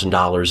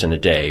 $20,000 in a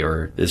day,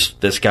 or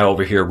this guy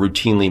over here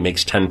routinely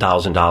makes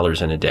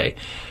 $10,000 in a day.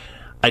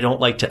 I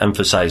don't like to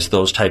emphasize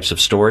those types of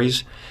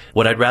stories.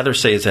 What I'd rather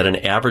say is that an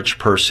average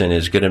person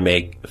is going to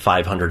make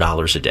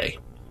 $500 a day,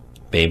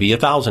 maybe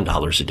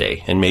 $1,000 a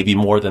day, and maybe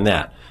more than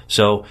that.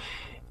 So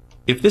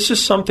if this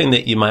is something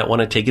that you might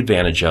want to take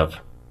advantage of,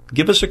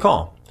 give us a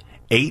call.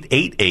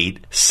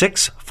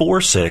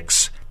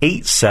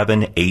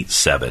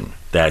 888-646-8787.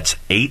 That's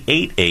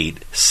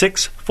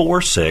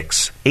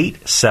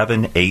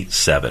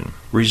 888-646-8787.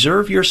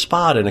 Reserve your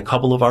spot in a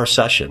couple of our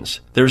sessions.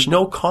 There's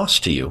no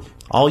cost to you.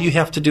 All you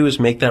have to do is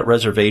make that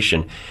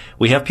reservation.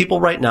 We have people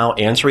right now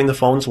answering the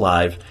phones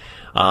live.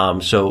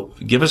 So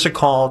give us a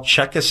call,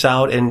 check us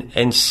out,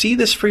 and see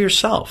this for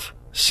yourself.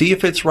 See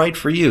if it's right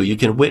for you. You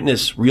can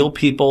witness real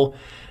people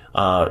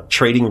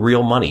trading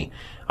real money.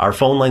 Our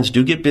phone lines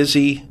do get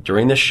busy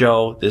during the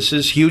show. This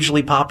is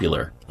hugely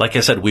popular. Like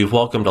I said, we've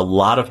welcomed a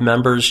lot of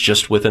members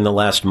just within the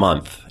last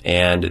month,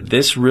 and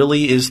this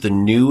really is the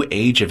new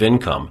age of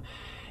income.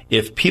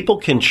 If people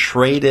can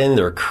trade in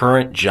their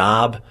current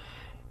job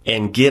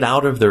and get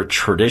out of their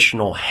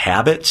traditional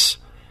habits,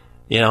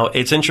 you know,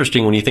 it's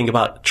interesting when you think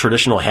about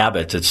traditional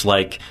habits. It's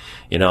like,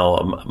 you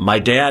know, my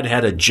dad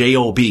had a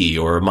job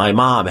or my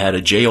mom had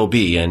a job,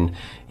 and,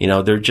 you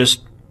know, they're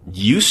just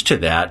used to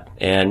that.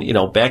 And, you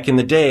know, back in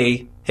the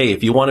day, hey,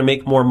 if you want to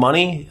make more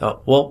money,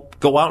 well,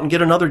 go out and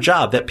get another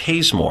job that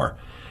pays more.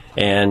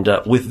 And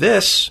with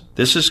this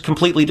is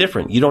completely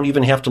different. You don't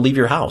even have to leave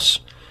your house.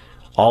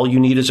 All you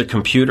need is a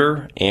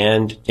computer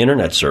and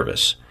internet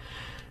service.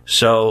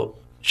 So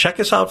check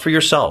us out for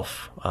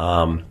yourself.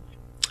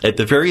 At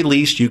the very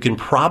least, you can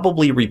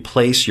probably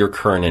replace your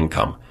current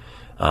income.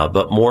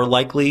 But more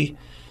likely,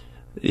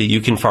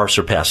 you can far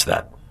surpass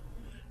that.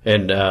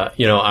 And,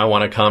 you know, I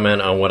want to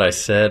comment on what I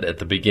said at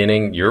the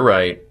beginning. You're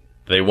right.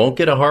 They won't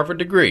get a Harvard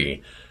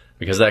degree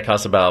because that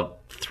costs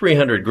about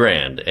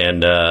 $300,000.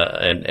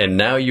 And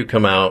now you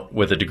come out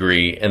with a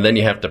degree and then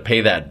you have to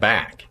pay that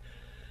back.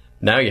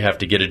 Now you have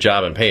to get a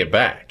job and pay it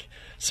back.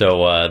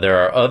 So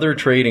there are other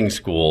trading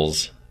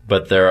schools,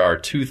 but there are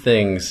two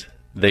things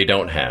they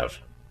don't have: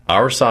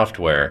 our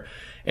software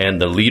and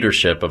the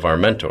leadership of our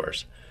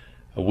mentors.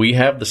 We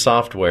have the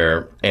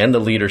software and the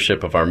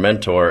leadership of our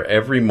mentor.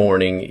 Every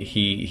morning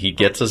he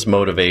gets us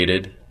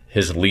motivated.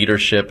 His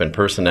leadership and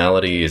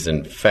personality is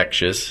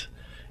infectious.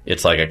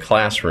 It's like a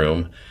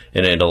classroom,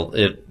 and it'll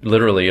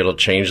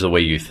change the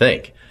way you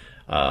think.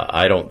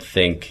 I don't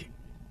think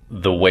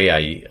the way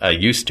I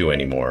used to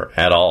anymore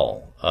at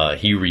all.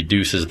 He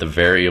reduces the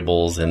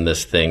variables in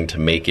this thing to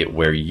make it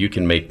where you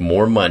can make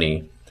more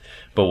money.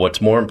 But what's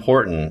more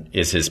important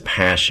is his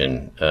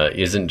passion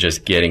isn't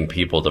just getting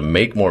people to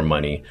make more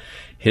money.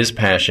 His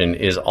passion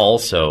is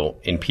also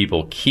in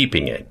people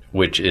keeping it,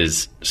 which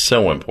is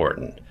so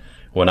important.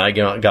 When I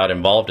got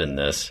involved in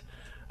this,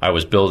 I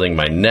was building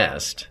my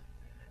nest,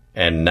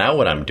 and now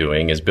what I'm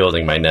doing is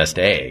building my nest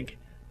egg,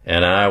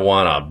 and I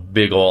want a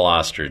big ol'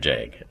 ostrich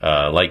egg.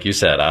 Like you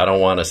said, I don't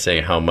want to say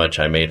how much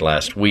I made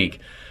last week,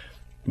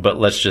 but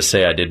let's just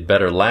say I did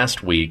better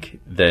last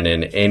week than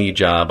in any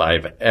job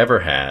I've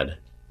ever had,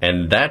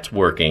 and that's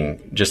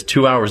working just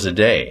 2 hours a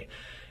day.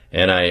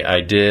 And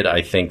I did,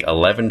 I think,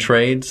 11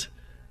 trades.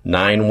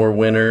 9 were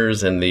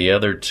winners, and the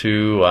other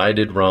 2 I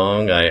did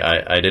wrong.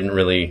 I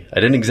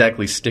didn't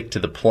exactly stick to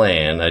the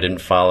plan. I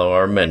didn't follow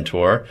our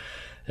mentor,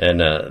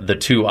 and the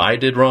 2 I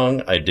did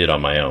wrong, I did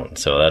on my own.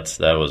 So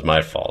that was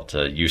my fault.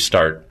 You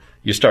start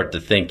to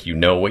think you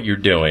know what you're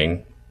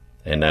doing,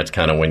 and that's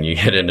kind of when you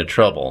get into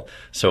trouble.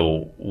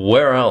 So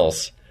where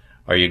else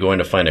are you going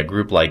to find a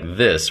group like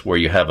this where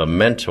you have a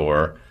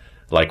mentor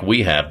like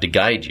we have to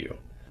guide you?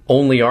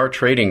 Only our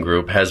trading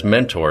group has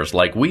mentors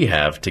like we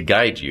have to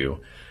guide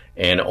you.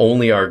 And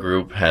only our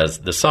group has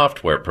the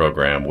software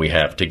program we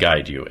have to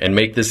guide you and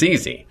make this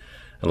easy.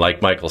 And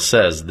like Michael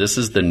says, this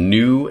is the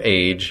new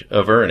age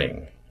of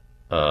earning.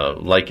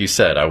 Like you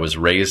said, I was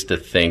raised to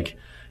think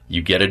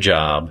you get a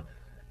job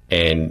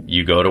and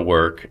you go to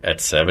work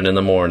at 7 in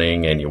the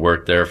morning and you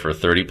work there for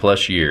 30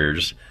 plus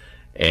years.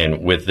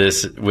 And with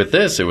this,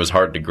 it was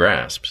hard to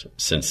grasp,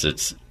 since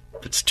it's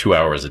 2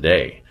 hours a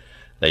day,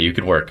 that you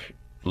could work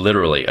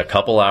literally a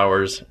couple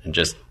hours and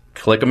just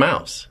click a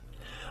mouse.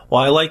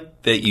 Well, I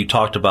like that you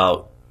talked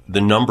about the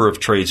number of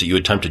trades that you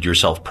attempted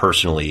yourself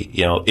personally.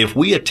 You know, if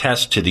we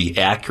attest to the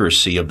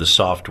accuracy of the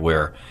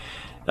software,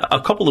 a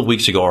couple of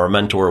weeks ago, our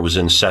mentor was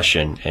in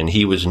session and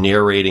he was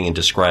narrating and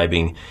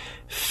describing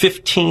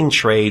 15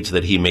 trades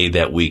that he made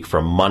that week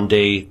from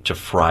Monday to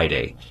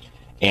Friday.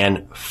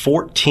 And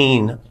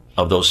 14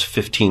 of those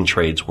 15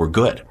 trades were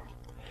good.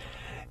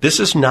 This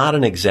is not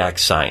an exact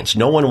science.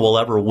 No one will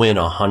ever win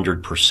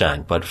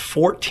 100%, but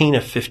 14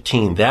 of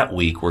 15 that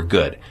week were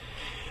good.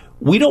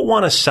 We don't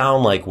want to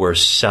sound like we're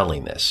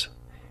selling this.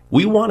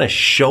 We want to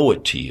show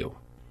it to you.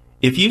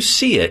 If you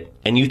see it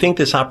and you think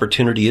this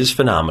opportunity is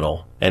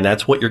phenomenal, and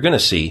that's what you're going to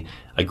see,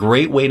 a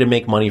great way to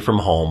make money from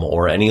home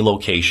or any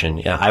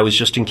location. I was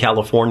just in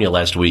California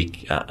last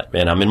week,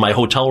 and I'm in my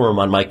hotel room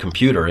on my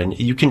computer, and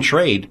you can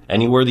trade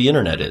anywhere the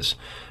internet is.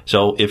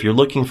 So if you're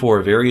looking for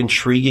a very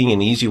intriguing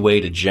and easy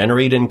way to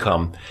generate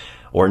income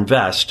or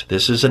invest,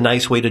 this is a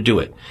nice way to do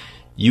it.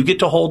 You get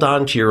to hold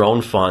on to your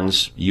own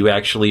funds. You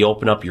actually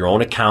open up your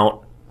own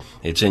account.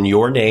 It's in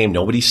your name.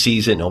 Nobody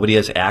sees it. Nobody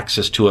has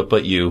access to it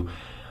but you.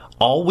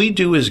 All we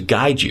do is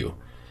guide you.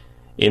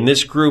 In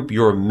this group,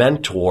 your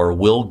mentor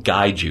will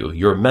guide you.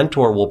 Your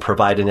mentor will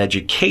provide an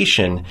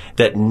education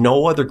that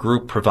no other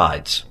group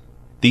provides.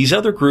 These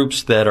other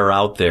groups that are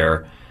out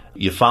there,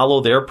 you follow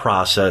their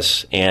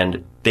process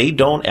and they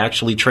don't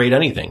actually trade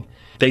anything.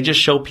 They just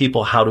show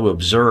people how to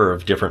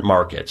observe different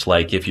markets.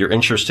 Like if you're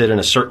interested in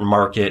a certain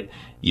market,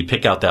 you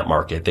pick out that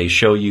market. They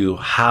show you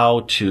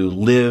how to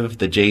live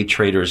the day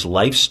trader's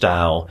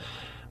lifestyle,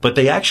 but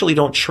they actually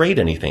don't trade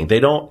anything. They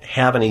don't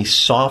have any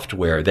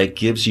software that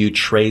gives you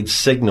trade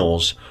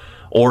signals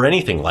or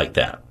anything like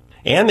that.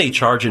 And they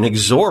charge an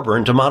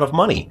exorbitant amount of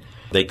money.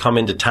 They come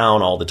into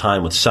town all the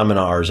time with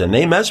seminars and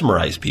they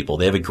mesmerize people.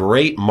 They have a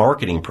great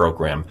marketing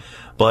program,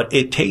 but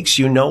it takes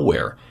you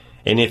nowhere.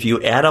 And if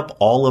you add up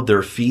all of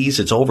their fees,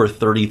 it's over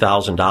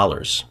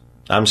 $30,000.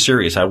 I'm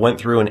serious. I went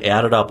through and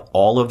added up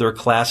all of their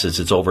classes.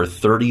 It's over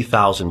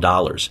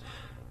 $30,000.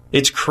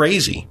 It's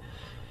crazy.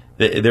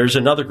 There's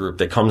another group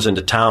that comes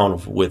into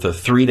town with a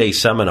 3-day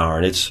seminar,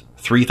 and it's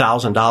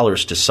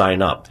 $3,000 to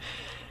sign up.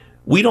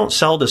 We don't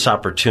sell this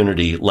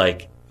opportunity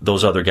like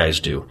those other guys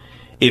do.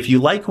 If you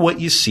like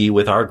what you see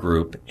with our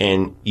group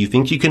and you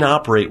think you can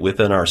operate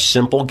within our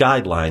simple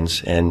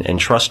guidelines, and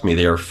trust me,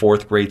 they are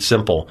 4th grade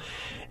simple,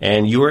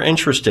 and you are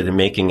interested in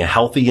making a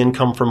healthy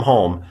income from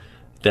home,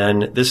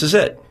 then this is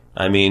it.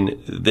 I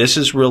mean, this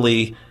is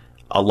really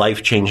a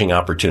life-changing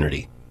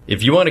opportunity.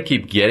 If you want to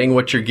keep getting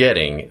what you're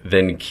getting,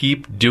 then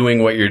keep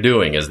doing what you're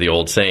doing, as the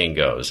old saying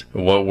goes.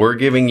 What we're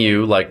giving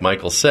you, like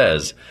Michael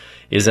says,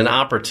 is an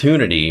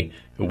opportunity.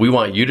 We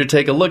want you to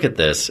take a look at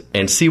this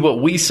and see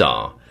what we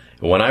saw.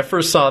 When I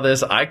first saw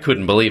this, I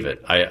couldn't believe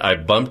it. I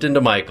bumped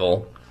into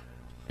Michael,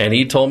 and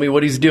he told me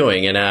what he's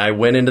doing, and I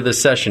went into the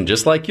session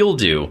just like you'll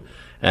do,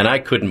 and I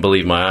couldn't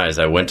believe my eyes.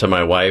 I went to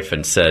my wife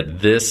and said,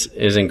 this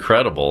is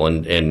incredible,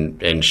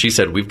 and she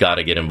said, we've got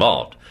to get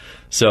involved.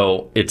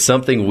 So it's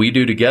something we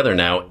do together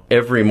now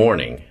every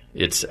morning.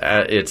 It's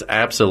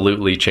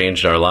absolutely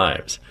changed our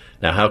lives.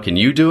 Now, how can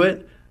you do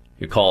it?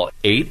 You call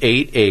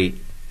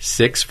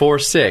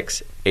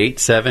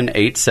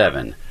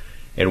 888-646-8787,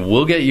 and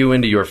we'll get you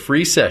into your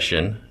free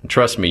session.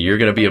 Trust me, you're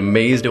going to be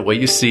amazed at what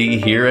you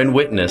see, hear, and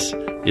witness.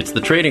 It's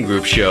the Trading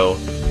Group Show,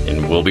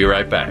 and we'll be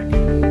right back.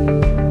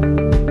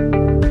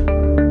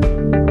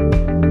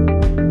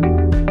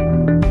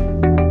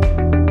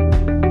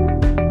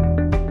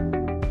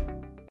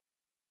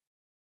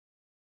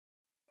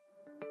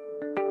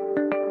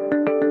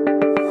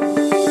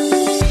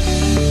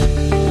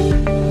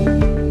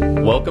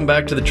 Welcome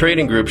back to the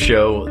Trading Group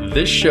Show.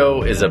 This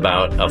show is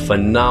about a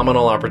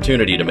phenomenal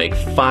opportunity to make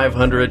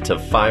 $500 to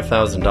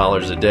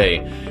 $5,000 a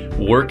day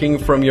working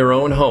from your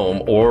own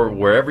home or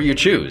wherever you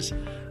choose.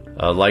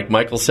 Like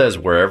Michael says,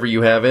 wherever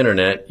you have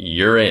internet,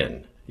 you're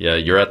in. Yeah,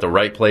 you're at the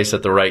right place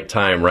at the right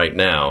time right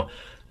now.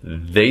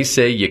 They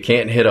say you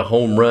can't hit a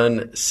home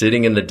run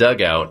sitting in the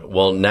dugout.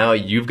 Well, now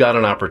you've got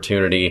an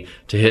opportunity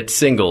to hit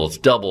singles,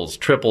 doubles,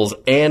 triples,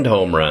 and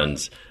home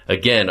runs.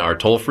 Again, our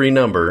toll-free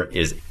number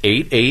is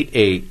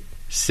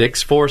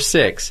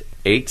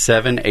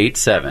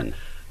 888-646-8787.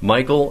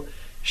 Michael,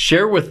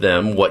 share with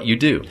them what you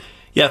do.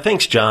 Yeah,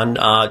 thanks, John.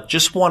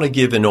 Just want to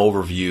give an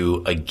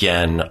overview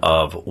again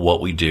of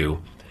what we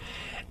do.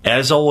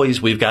 As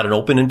always, we've got an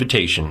open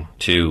invitation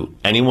to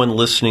anyone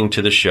listening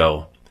to the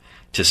show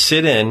to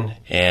sit in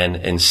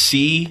and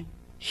see,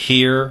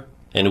 hear,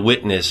 and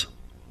witness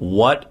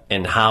what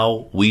and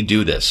how we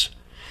do this.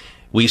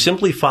 We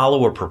simply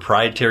follow a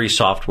proprietary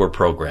software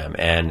program,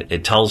 and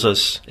it tells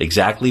us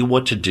exactly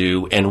what to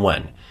do and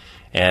when.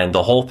 And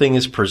the whole thing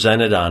is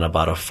presented on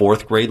about a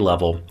 4th grade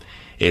level.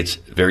 It's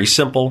very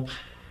simple,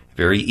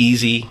 very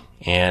easy,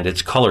 and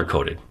it's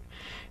color-coded.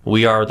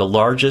 We are the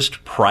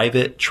largest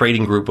private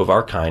trading group of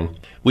our kind.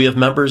 We have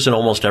members in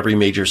almost every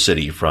major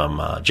city,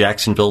 from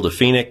Jacksonville to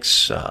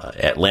Phoenix,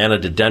 Atlanta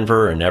to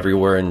Denver, and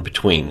everywhere in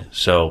between.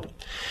 So,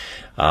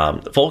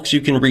 folks, you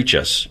can reach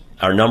us.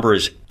 Our number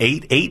is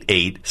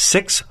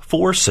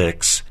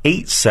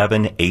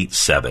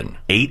 888-646-8787.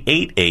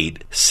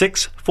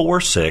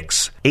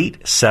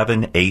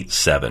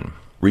 888-646-8787.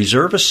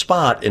 Reserve a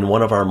spot in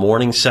one of our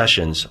morning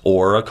sessions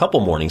or a couple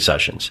morning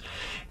sessions.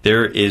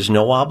 There is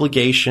no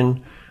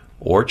obligation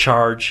or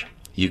charge.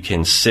 You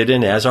can sit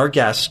in as our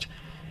guest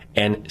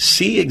and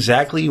see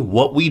exactly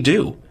what we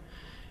do.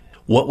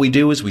 What we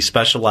do is we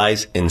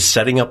specialize in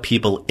setting up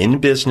people in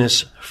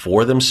business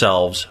for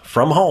themselves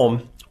from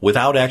home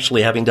without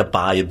actually having to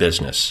buy a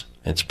business.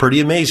 It's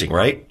pretty amazing,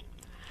 right?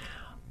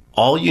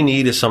 All you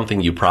need is something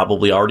you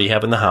probably already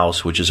have in the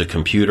house, which is a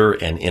computer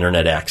and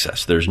internet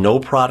access. There's no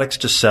products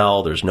to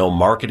sell. There's no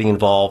marketing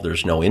involved.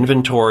 There's no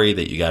inventory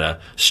that you got to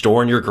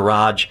store in your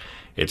garage.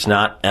 It's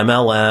not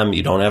MLM.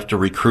 You don't have to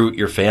recruit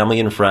your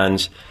family and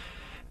friends.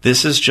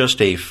 This is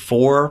just a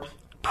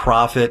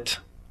for-profit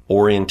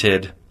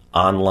oriented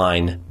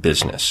online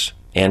business.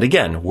 And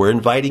again, we're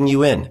inviting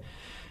you in.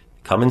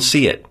 Come and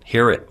see it,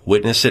 hear it,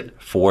 witness it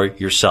for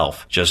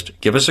yourself. Just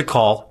give us a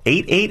call,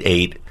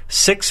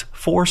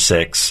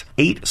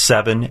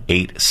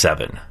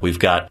 888-646-8787. We've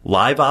got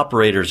live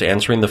operators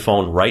answering the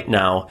phone right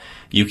now.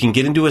 You can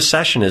get into a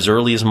session as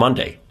early as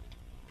Monday.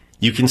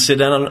 You can sit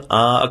down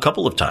a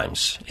couple of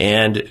times.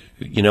 And,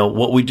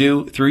 what we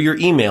do through your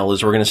email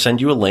is we're going to send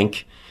you a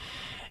link.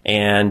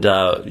 And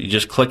you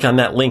just click on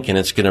that link, and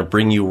it's going to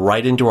bring you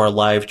right into our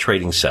live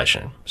trading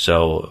session.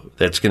 So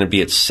that's going to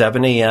be at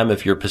 7 a.m.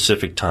 if you're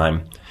Pacific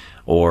time,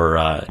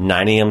 or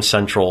 9 a.m.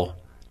 Central,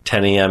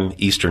 10 a.m.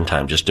 Eastern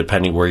time, just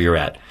depending where you're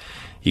at.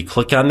 You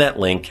click on that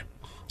link,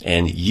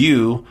 and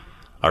you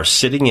are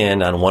sitting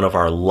in on one of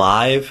our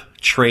live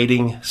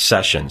trading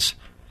sessions.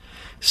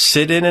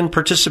 Sit in and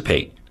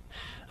participate.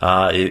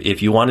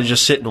 If you want to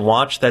just sit and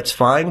watch, that's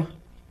fine.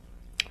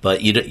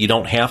 But you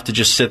don't have to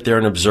just sit there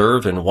and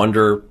observe and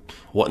wonder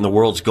what in the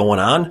world's going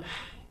on.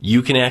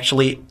 You can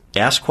actually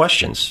ask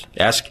questions.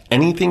 Ask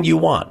anything you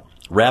want.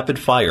 Rapid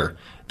fire.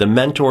 The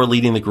mentor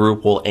leading the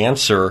group will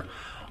answer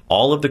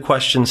all of the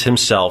questions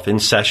himself in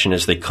session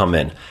as they come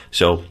in.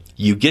 So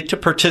you get to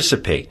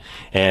participate.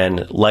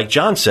 And like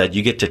John said,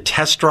 you get to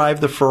test drive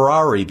the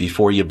Ferrari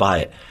before you buy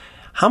it.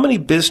 How many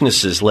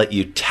businesses let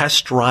you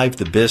test drive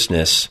the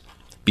business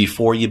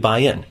before you buy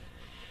in?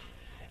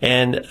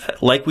 And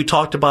like we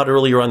talked about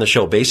earlier on the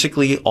show,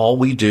 basically all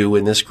we do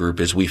in this group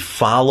is we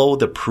follow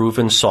the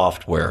proven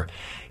software.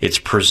 It's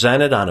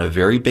presented on a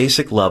very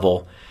basic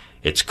level.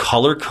 It's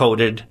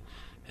color-coded.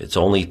 It's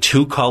only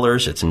 2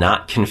 colors. It's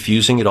not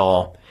confusing at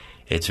all.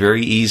 It's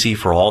very easy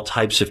for all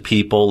types of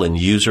people and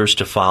users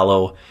to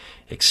follow,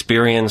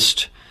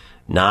 experienced,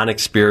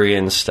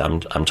 non-experienced. I'm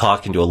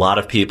talking to a lot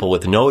of people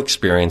with no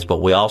experience, but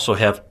we also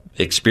have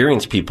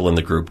experienced people in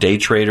the group, day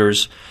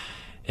traders,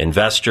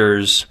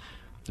 investors,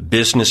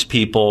 business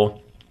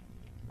people.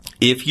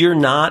 If you're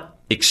not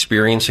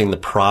experiencing the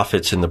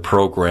profits in the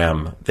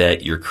program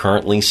that you're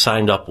currently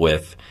signed up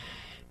with,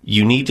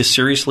 you need to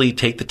seriously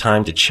take the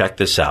time to check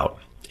this out.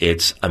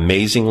 It's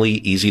amazingly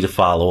easy to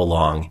follow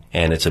along,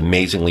 and it's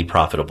amazingly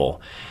profitable.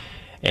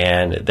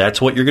 And that's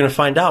what you're going to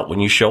find out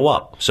when you show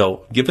up.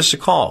 So give us a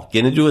call.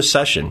 Get into a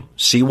session.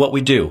 See what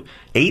we do.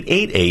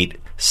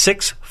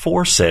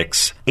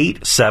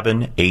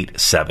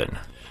 888-646-8787.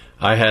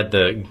 I had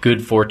the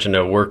good fortune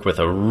to work with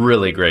a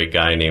really great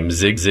guy named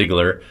Zig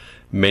Ziglar.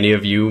 Many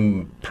of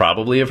you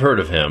probably have heard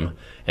of him,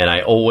 and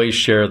I always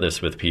share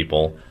this with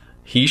people.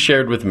 He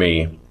shared with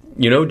me,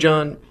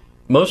 John,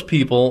 most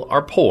people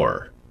are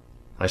poor.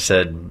 I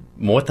said,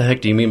 what the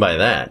heck do you mean by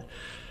that?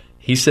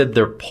 He said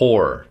they're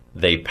poor.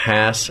 They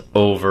pass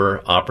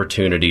over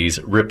opportunities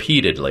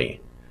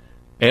repeatedly.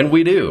 And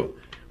we do.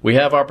 We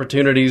have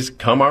opportunities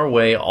come our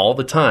way all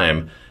the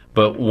time,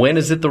 but when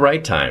is it the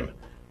right time?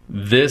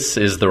 This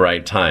is the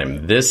right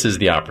time. This is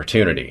the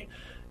opportunity.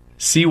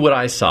 See what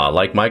I saw.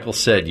 Like Michael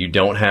said, you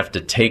don't have to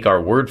take our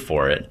word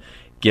for it.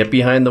 Get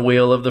behind the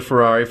wheel of the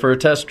Ferrari for a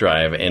test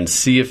drive and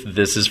see if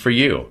this is for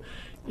you.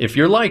 If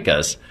you're like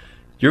us,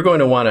 you're going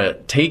to want to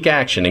take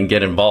action and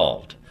get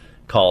involved.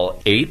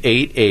 Call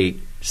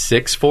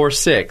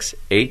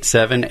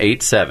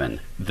 888-646-8787.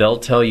 They'll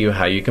tell you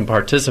how you can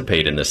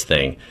participate in this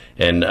thing.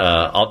 And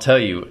I'll tell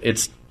you,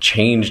 it's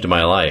changed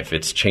my life.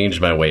 It's changed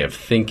my way of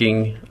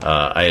thinking.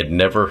 I had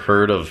never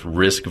heard of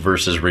risk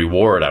versus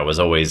reward. I was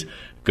always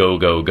go,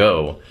 go,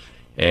 go.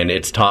 And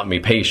it's taught me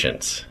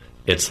patience.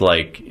 It's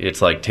like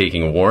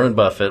taking Warren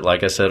Buffett,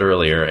 like I said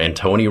earlier, and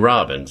Tony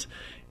Robbins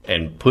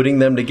and putting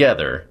them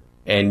together,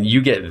 and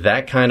you get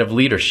that kind of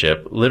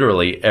leadership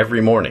literally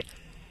every morning.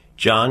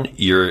 John,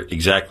 you're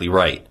exactly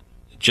right.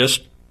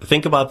 Just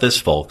think about this,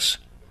 folks.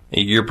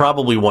 You're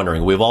probably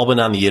wondering, we've all been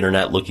on the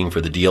internet looking for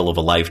the deal of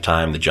a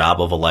lifetime, the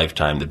job of a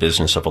lifetime, the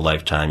business of a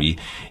lifetime. You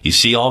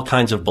see all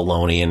kinds of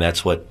baloney, and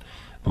that's what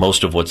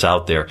most of what's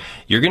out there.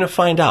 You're going to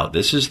find out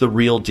this is the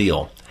real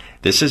deal.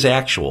 This is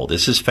actual.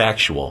 This is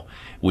factual.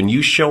 When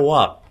you show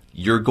up,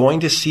 you're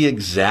going to see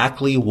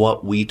exactly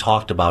what we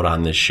talked about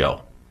on this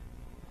show.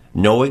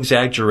 No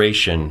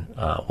exaggeration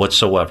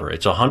whatsoever.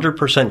 It's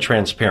 100%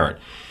 transparent.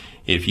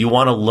 If you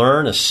want to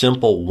learn a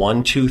simple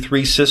 1, 2,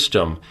 3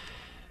 system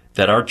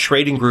that our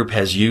trading group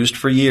has used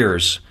for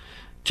years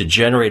to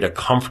generate a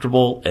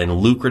comfortable and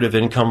lucrative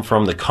income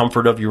from the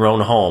comfort of your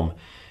own home,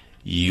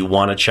 you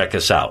want to check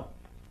us out.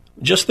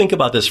 Just think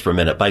about this for a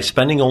minute. By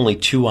spending only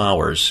 2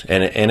 hours,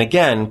 and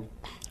again,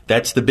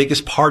 that's the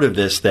biggest part of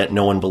this that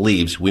no one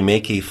believes. We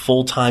make a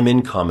full-time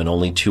income in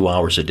only 2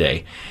 hours a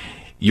day.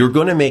 You're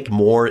going to make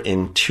more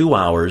in 2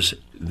 hours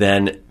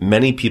than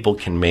many people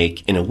can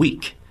make in a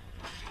week.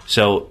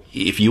 So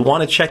if you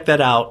want to check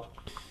that out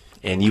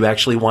and you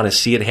actually want to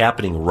see it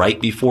happening right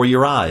before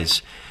your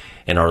eyes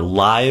in our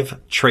live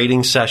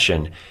trading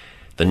session,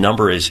 The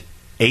number is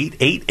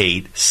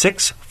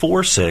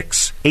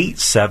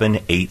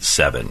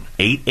 888-646-8787.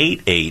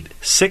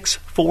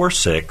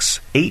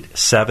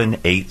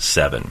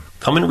 888-646-8787.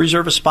 Come and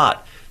reserve a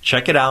spot.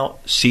 Check it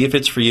out. See if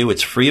it's for you.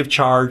 It's free of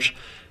charge.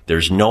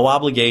 There's no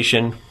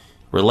obligation.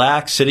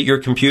 Relax, sit at your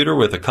computer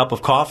with a cup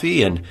of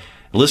coffee and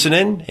listen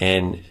in,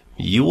 and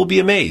you will be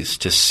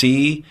amazed to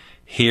see,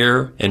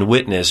 hear, and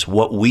witness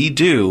what we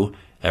do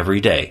every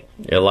day.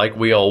 Yeah, like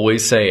we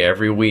always say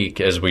every week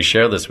as we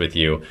share this with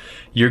you,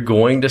 you're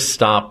going to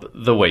stop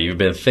the way you've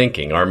been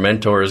thinking. Our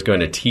mentor is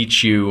going to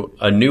teach you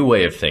a new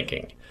way of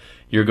thinking.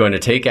 You're going to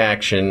take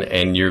action,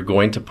 and you're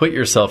going to put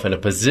yourself in a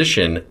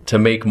position to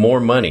make more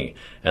money.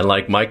 And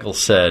like Michael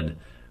said,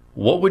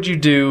 what would you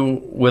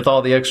do with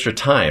all the extra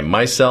time?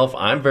 Myself,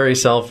 I'm very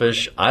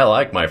selfish. I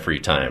like my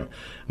free time.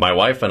 My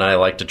wife and I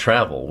like to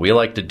travel. We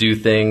like to do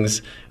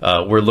things.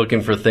 We're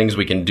looking for things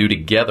we can do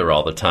together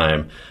all the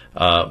time.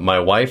 My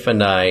wife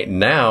and I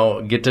now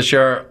get to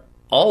share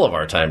all of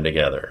our time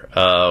together.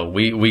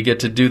 We get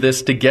to do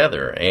this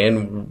together,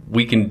 and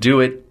we can do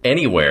it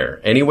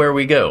anywhere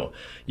we go.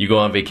 You go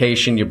on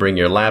vacation, you bring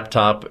your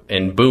laptop,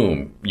 and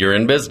boom, you're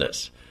in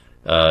business.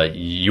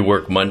 You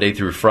work Monday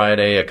through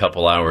Friday, a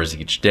couple hours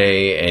each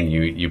day, and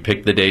you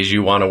pick the days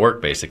you want to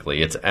work,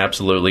 basically.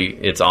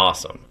 It's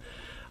awesome.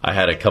 I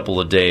had a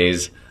couple of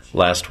days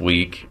last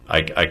week.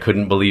 I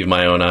couldn't believe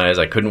my own eyes.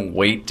 I couldn't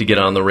wait to get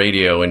on the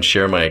radio and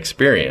share my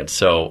experience.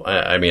 So,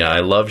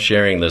 I love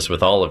sharing this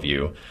with all of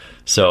you.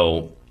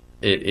 So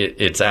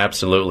it's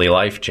absolutely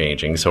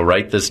life-changing. So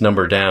write this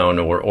number down,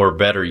 or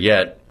better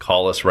yet,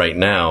 call us right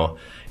now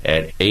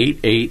at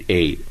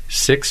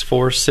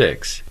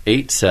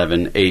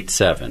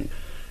 888-646-8787.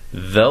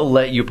 They'll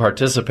let you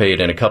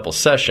participate in a couple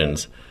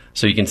sessions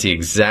so you can see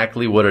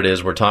exactly what it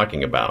is we're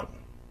talking about.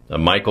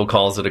 Michael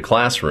calls it a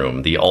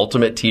classroom. The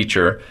ultimate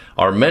teacher,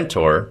 our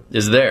mentor,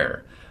 is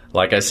there.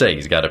 Like I say,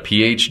 he's got a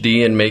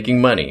PhD in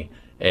making money,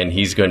 and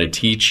he's going to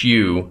teach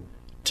you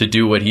to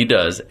do what he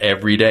does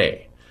every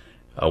day.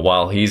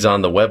 While he's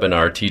on the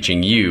webinar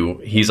teaching you,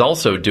 he's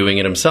also doing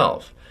it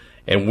himself.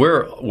 And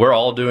we're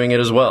all doing it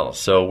as well.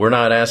 So we're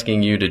not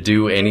asking you to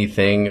do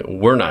anything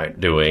we're not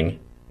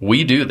doing.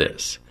 We do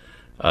this.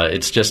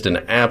 It's just an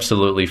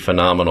absolutely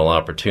phenomenal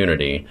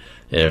opportunity.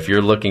 And if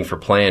you're looking for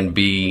Plan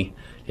B,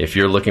 if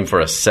you're looking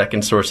for a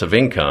second source of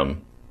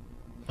income,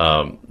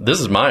 this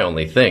is my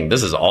only thing.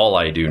 This is all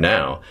I do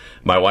now.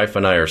 My wife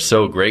and I are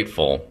so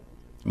grateful,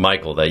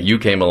 Michael, that you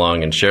came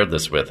along and shared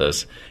this with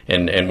us.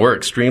 And we're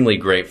extremely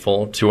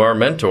grateful to our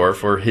mentor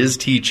for his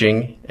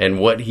teaching and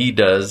what he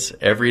does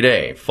every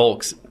day.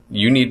 Folks,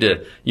 you need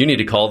to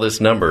call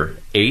this number,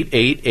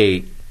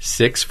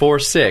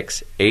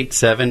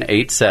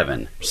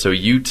 888-646-8787, so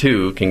you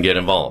too can get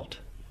involved.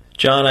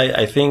 John,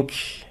 I think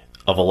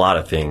of a lot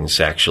of things,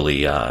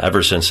 actually,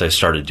 ever since I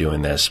started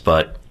doing this.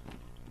 But,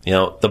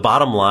 the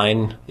bottom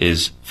line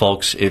is,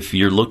 folks, if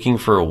you're looking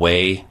for a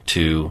way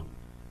to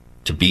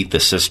beat the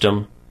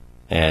system,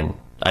 and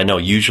I know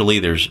usually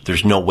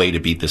there's no way to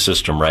beat the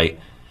system, right?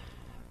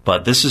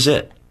 But this is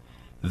it.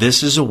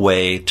 This is a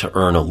way to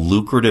earn a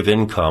lucrative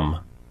income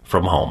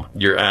from home.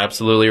 You're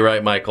absolutely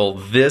right, Michael.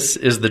 This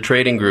is the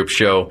Trading Group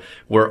Show.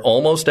 We're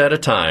almost out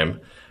of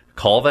time.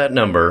 Call that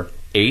number,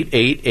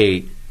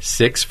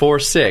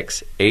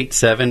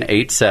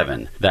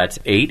 888-646-8787. That's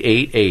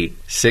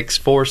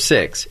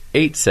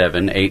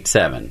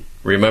 888-646-8787.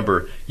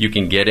 Remember, you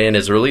can get in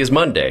as early as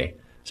Monday,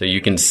 so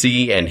you can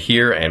see and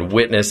hear and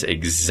witness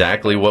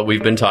exactly what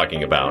we've been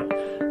talking about.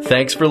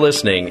 Thanks for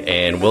listening,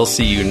 and we'll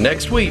see you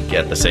next week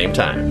at the same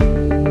time.